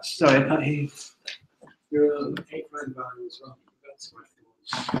 Sorry, I can't hear you. Your 8 prime value is wrong.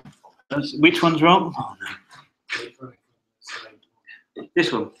 That's Which one's wrong? Oh no. 8 prime.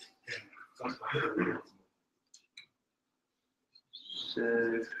 This one.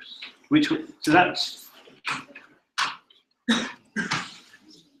 So which one? So that's.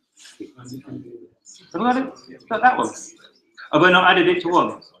 Have I got that one? Have I not added it to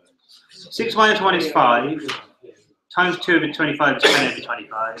 1? 6 minus 1 is 5. Times 2 over 25 is 10 over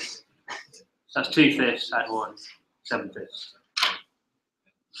 25. That's 2/5, add 1, 7/5.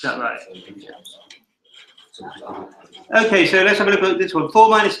 Is that right? Okay, so let's have a look at this one. 4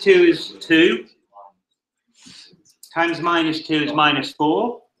 minus 2 is 2. Times minus 2 is minus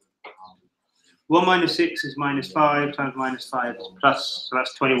 4. 1 minus 6 is minus 5. Times minus 5 is plus, so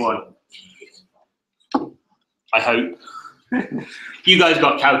that's 21. I hope. You guys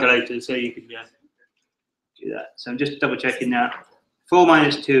got calculators, so you can do that. So I'm just double checking now. 4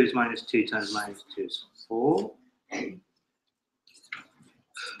 minus 2 is minus 2 times minus 2 is 4.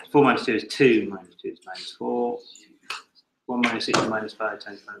 4 minus 2 is 2, minus 2 is minus 4. 1 minus 6 is minus 5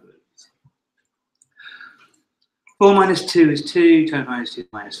 times 5. 4 minus 2 is 2, times minus 2 is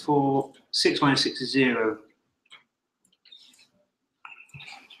minus 4. 6 minus 6 is 0.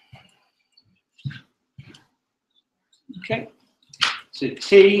 Okay, so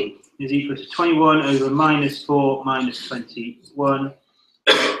t is equal to 21 over minus 4 minus 21.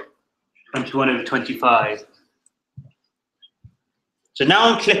 21 over 25. So now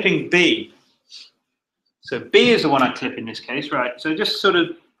I'm clipping B. So B is the one I clip in this case, right? So just sort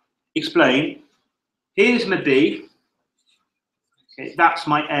of explain. Here's my B. Okay, that's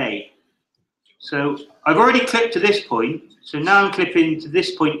my A. So I've already clipped to this point. So now I'm clipping to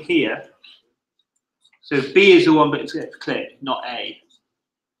this point here. So B is the one that gets clipped, not A.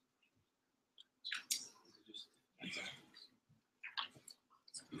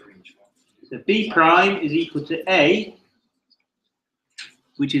 So B prime is equal to A,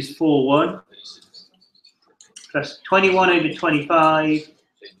 which is 4, 1, plus 21 over 25,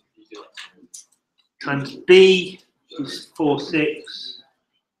 times B is 4, 6,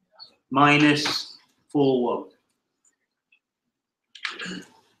 minus 4, 1.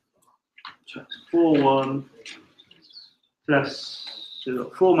 So that's 4, 1, plus, so we've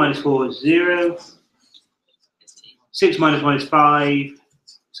got 4 minus 4 is 0, 6 minus 1 is 5,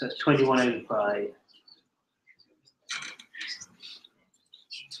 so that's 21 over 5.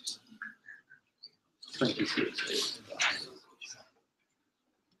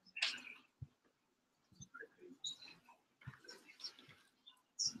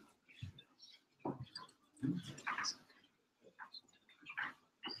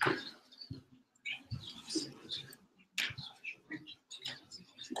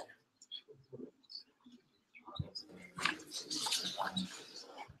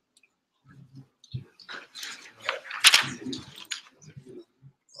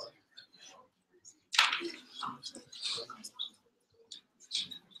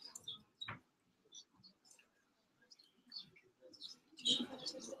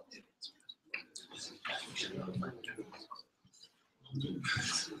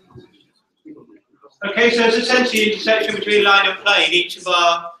 Okay, so it's essentially the intersection between line and plane. Each of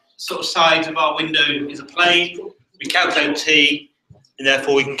our sort of sides of our window is a plane. We calculate t, and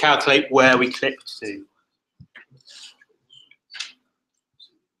therefore we can calculate where we clip to.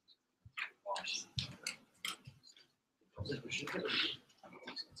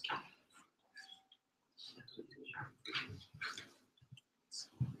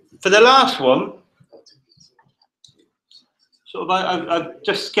 For the last one, sort of I've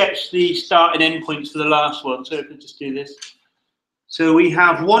just sketched the start and end points for the last one, so if we just do this. So we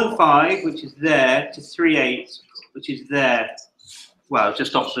have 1, 5, which is there, to 3, 8, which is there. Well,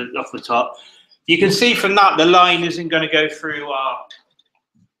 just off the top. You can see from that the line isn't going to go through our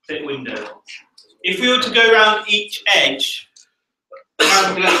fit window. If we were to go around each edge,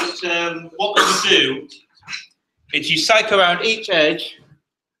 calculate what we would do is you cycle around each edge,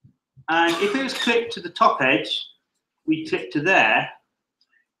 and if it was clipped to the top edge, we clip to there.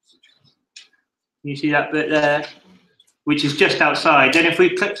 You see that bit there, which is just outside. Then if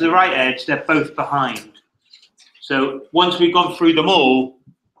we clip to the right edge, they're both behind. So once we've gone through them all,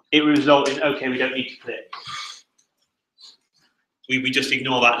 it will result in, okay, we don't need to clip. We just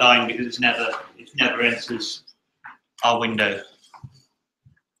ignore that line because it never enters our window.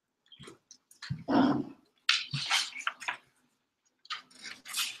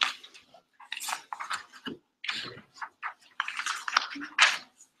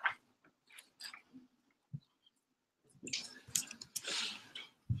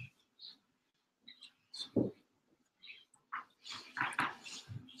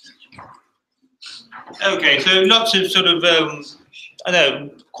 Okay, so lots of sort of, I know,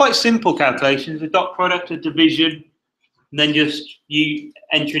 quite simple calculations, a dot product, a division, and then just you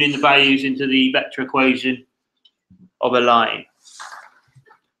entering in the values into the vector equation of a line.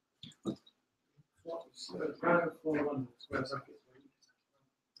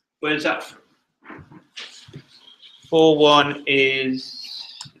 Where's that? 4-1 is...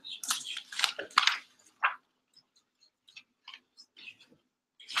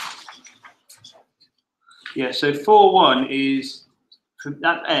 Yeah, so 4-1 is from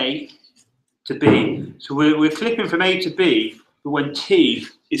that A to B. So we're flipping from A to B, but when T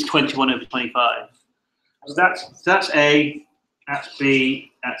is 21/25. So that's A, that's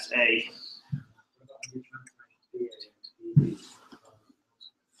B, that's A.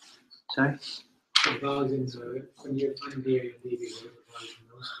 Sorry?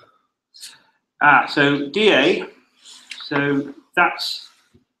 So DA, so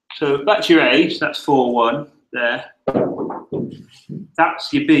that's your A, so that's 4-1 there.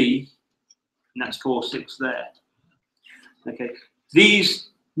 That's your B, and that's 4-6 there. Okay.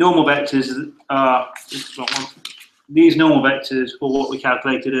 These normal vectors are what we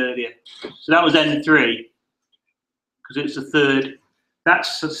calculated earlier. So that was N3, because it's the third.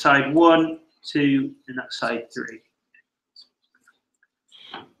 That's side 1, 2, and that's side 3.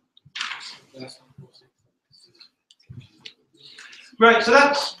 Right, so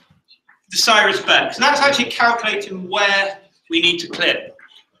that's the CyrusVec. So that's actually calculating where we need to clip.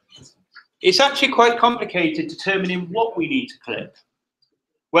 It's actually quite complicated determining what we need to clip,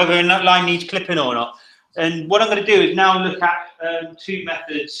 whether a line needs clipping or not. And what I'm going to do is now look at two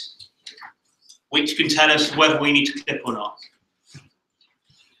methods which can tell us whether we need to clip or not.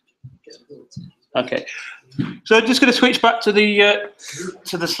 Okay, so I'm just going to switch back to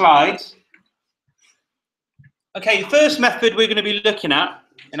the slides. Okay, the first method we're going to be looking at,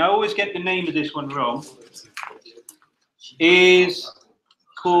 and I always get the name of this one wrong, is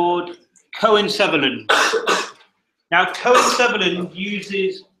called Cohen-Sutherland. Now, Cohen-Sutherland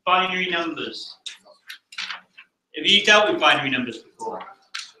uses binary numbers. Have you dealt with binary numbers before?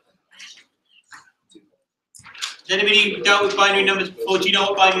 Has anybody dealt with binary numbers before? Do you know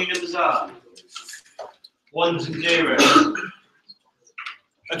what binary numbers are? Ones and zeros.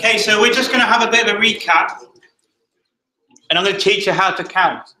 Okay, so we're just going to have a bit of a recap, and I'm going to teach you how to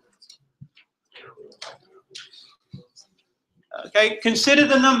count. Okay, consider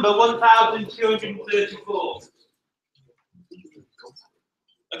the number 1,234.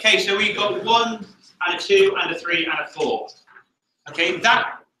 Okay, so we've got 1 and a 2 and a 3 and a 4. Okay,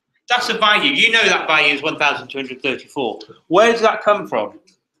 that's a value. You know that value is 1,234. Where does that come from?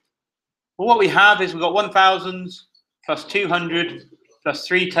 Well, what we have is we've got 1,000 plus 200 plus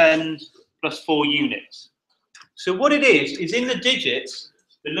 3 tens plus 4 units. So what it is in the digits,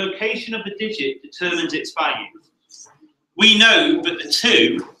 the location of the digit determines its value. We know that the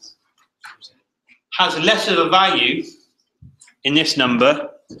 2 has less of a value in this number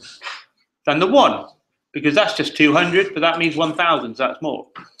than the 1, because that's just 200, but that means 1,000, so that's more.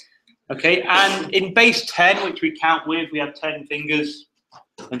 Okay, and in base 10, which we count with, we have 10 fingers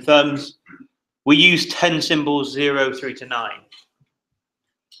and thumbs. We use 10 symbols, 0 through to 9.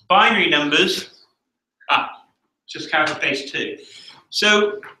 Binary numbers, just count at base 2.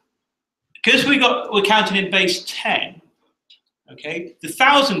 So, because we're counting in base 10, okay, the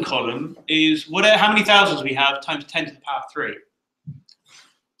 1,000 column is how many thousands we have times 10 to the power 3.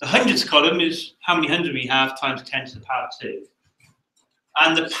 The hundreds column is how many hundreds we have times 10 to the power 2.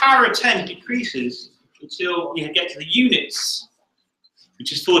 And the power of 10 decreases until you get to the units,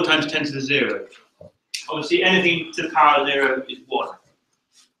 which is 4 times 10 to the 0. Obviously, anything to the power of 0 is 1.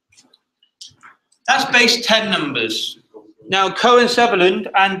 That's base 10 numbers. Now, Cohen-Sutherland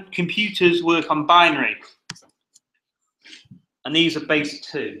and computers work on binary. And these are base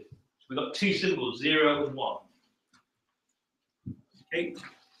 2. We've got 2 symbols, 0 and 1. Okay.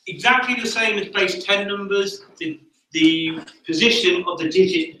 Exactly the same as base 10 numbers, the position of the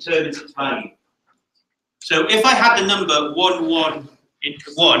digit determines its value. So if I had the number 1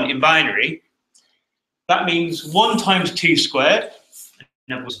 in binary, that means 1 times 2 squared, and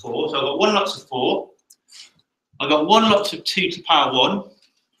that was 4. So I've got 1 lots of 4. I've got 1 lots of 2 to the power 1.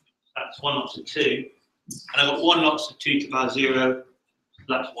 That's 1 lots of 2. And I've got 1 lots of 2 to the power 0.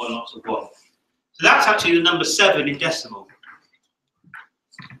 That's 1 lots of 1. So that's actually the number 7 in decimal.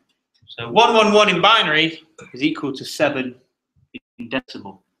 So 111 in binary is equal to 7 in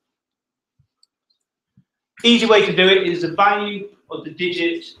decimal. Easy way to do it is the value of the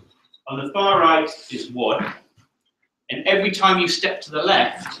digit on the far right is 1. And every time you step to the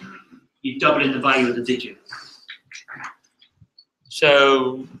left, you're doubling the value of the digit.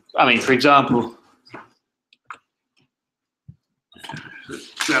 So, I mean, for example,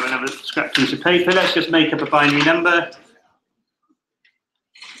 grab another scrap piece of paper. Let's just make up a binary number.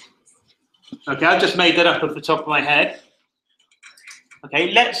 Okay, I've just made that up off the top of my head.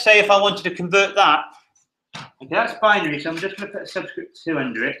 Okay, let's say if I wanted to convert that. Okay, that's binary, so I'm just going to put a subscript 2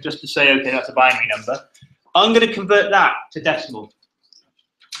 under it, just to say, okay, that's a binary number. I'm going to convert that to decimal.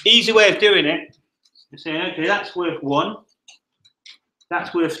 Easy way of doing it is saying, okay, that's worth 1.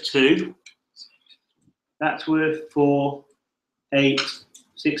 That's worth 2. That's worth 4, 8,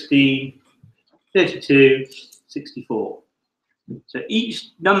 16, 32, 64. So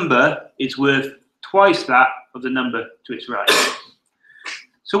each number is worth twice that of the number to its right.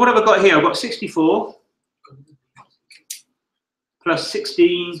 So what have I got here? I've got 64 plus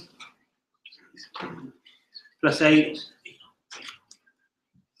 16 plus 8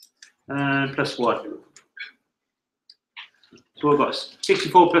 and plus 1. So we've got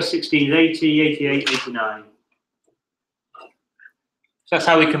 64 plus 16 is 80, 88, 89. So that's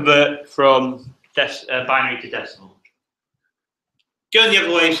how we convert from binary to decimal. Going the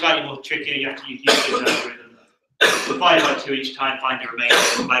other way is slightly more tricky. You have to use the algorithm. Divide by 2 each time, find the remainder.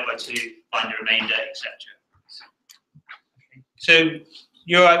 Divide by 2, find the remainder, etc. So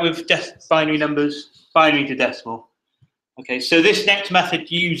you're all right with binary numbers, binary to decimal. Okay, so this next method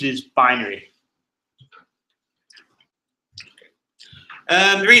uses binary.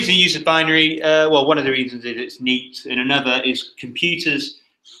 The reason it uses binary, well, one of the reasons is it's neat, and another is computers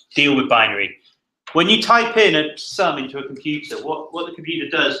deal with binary. When you type in a sum into a computer, what the computer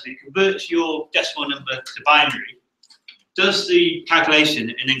does is it converts your decimal number to binary, does the calculation,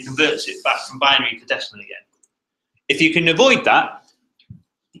 and then converts it back from binary to decimal again. If you can avoid that,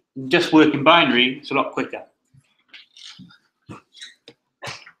 just work in binary, it's a lot quicker.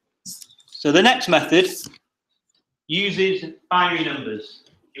 So the next method uses binary numbers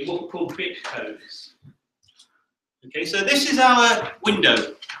in what we call bit codes. Okay, so this is our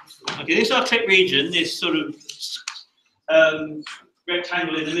window. Okay, this is our clip region, this sort of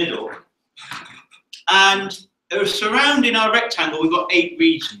rectangle in the middle. And surrounding our rectangle, we've got 8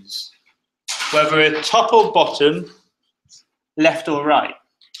 regions, whether it's top or bottom, left or right.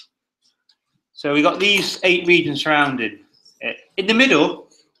 So we've got these 8 regions surrounded. In the middle,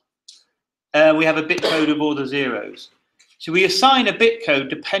 we have a bit code of all the zeros. So we assign a bit code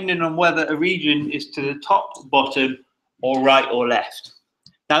depending on whether a region is to the top, bottom, or right or left.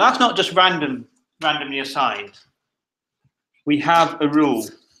 Now that's not just randomly assigned. We have a rule.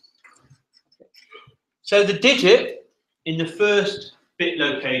 So the digit in the first bit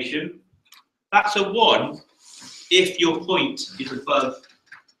location, that's a 1 if your point is above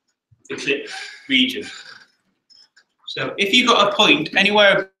the clip region. So if you've got a point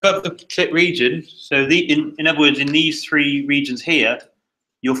anywhere above the clip region, so in other words, in these 3 regions here,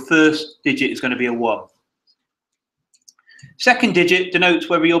 your first digit is going to be a 1. Second digit denotes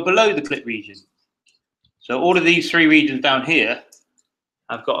whether you're below the clip region. So all of these 3 regions down here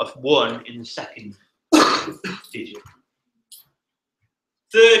have got a 1 in the second digit.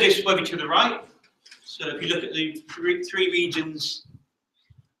 Third is whether to the right. So if you look at the 3 regions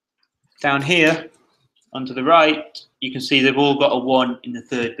down here, onto the right, you can see they've all got a 1 in the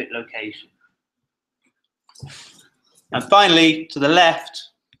third bit location. And finally, to the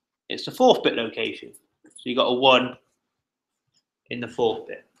left, it's the 4th bit location. So you've got a 1 in the 4th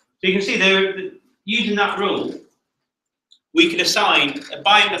bit. So you can see there, using that rule, we can assign a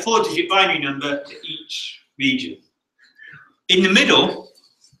 4-digit binary number to each region. In the middle,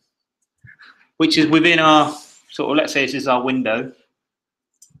 which is within our, sort of, let's say this is our window,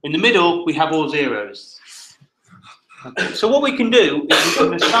 in the middle, we have all zeros. Okay. So what we can do is we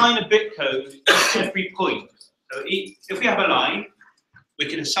can assign a bit code to every point. So if we have a line, we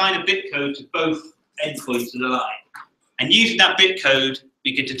can assign a bit code to both endpoints of the line. And using that bit code,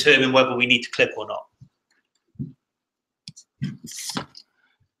 we can determine whether we need to clip or not.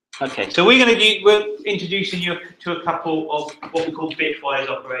 Okay, so we're introducing you to a couple of what we call bitwise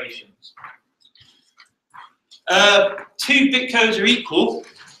operations. 2 bit codes are equal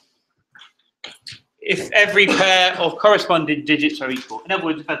if every pair of corresponding digits are equal. In other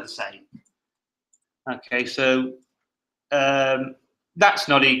words, if they're the same. Okay, so that's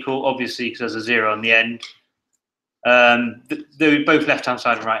not equal, obviously, because there's a 0 on the end. Both left-hand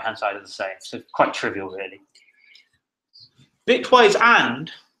side and right-hand side are the same, so quite trivial, really. Bitwise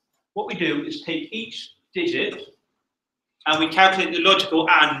AND, what we do is take each digit and we calculate the logical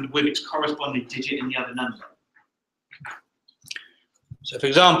AND with its corresponding digit in the other number. So, for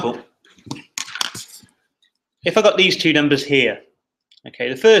example, if I got these two numbers here, okay,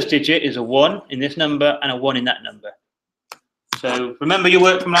 the first digit is a 1 in this number and a 1 in that number. So remember your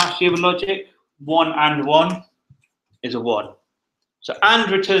work from last year with logic? 1 and 1 is a 1. So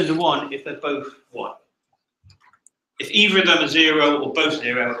AND returns a 1 if they're both 1. If either of them are 0 or both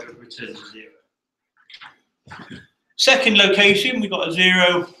 0, it returns a 0. Second location, we've got a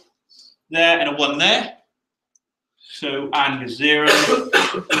 0 there and a 1 there. So AND is 0.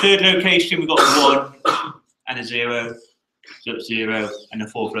 Third location, we've got a 1 and a 0. So it's 0. And the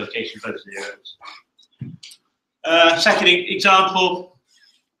fourth location, both zeros. Second example,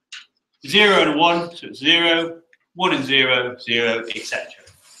 0 and a 1, so it's 0, 1 and 0, 0, etc.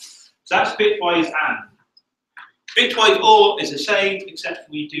 So that's bitwise AND. Bitwise OR is the same, except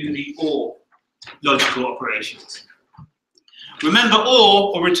we do the OR logical operations. Remember,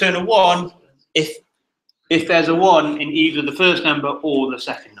 OR will return a 1 if there's a 1 in either the first number or the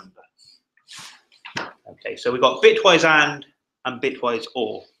second number. Okay, so we've got bitwise AND and bitwise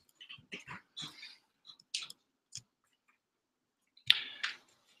OR.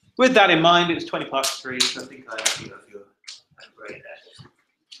 With that in mind, it's 3:20, so I think I have your break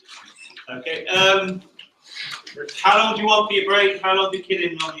there. Okay. How long do you want for your break? How long do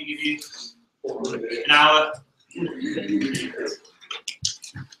Killian normally give you? An hour.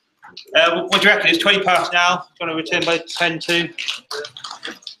 What do you reckon? It's 20 past now. Do you want to return by 10 to?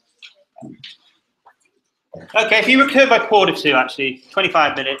 Okay, if you return by 1:45, actually,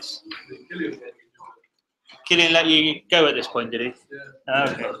 25 minutes. Killian let you go at this point, did he? Yeah.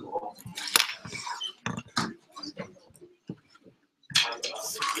 Okay.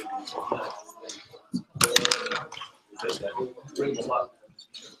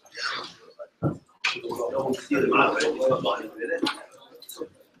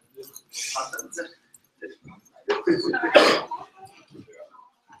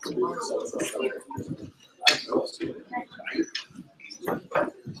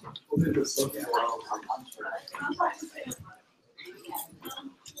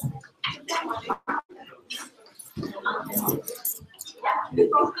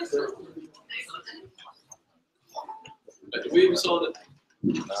 Do we even sort it?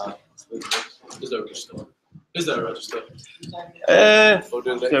 Is there a register? Is there a register?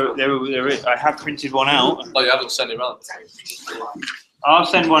 There is. I have printed one out. Oh, you haven't sent it around? I'll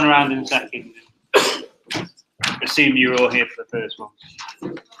send one around in a second. Assume you're all here for the first one.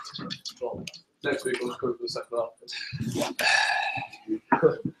 Well, next week I'll just go for the second half.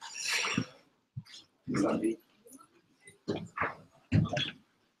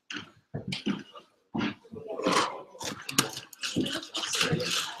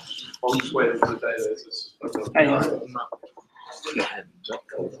 I'm just waiting for the databases.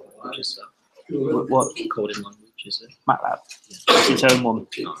 What coding language is it? MATLAB. It's its own one.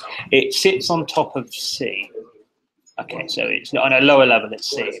 It sits on top of C. Okay, so it's on a lower level. It's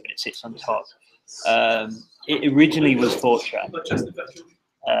C, but it sits on top. It originally was Fortran.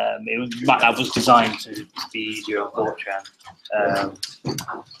 MATLAB was designed to be easier on Fortran.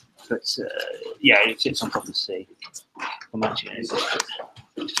 But yeah, it sits on top of C. I'm actually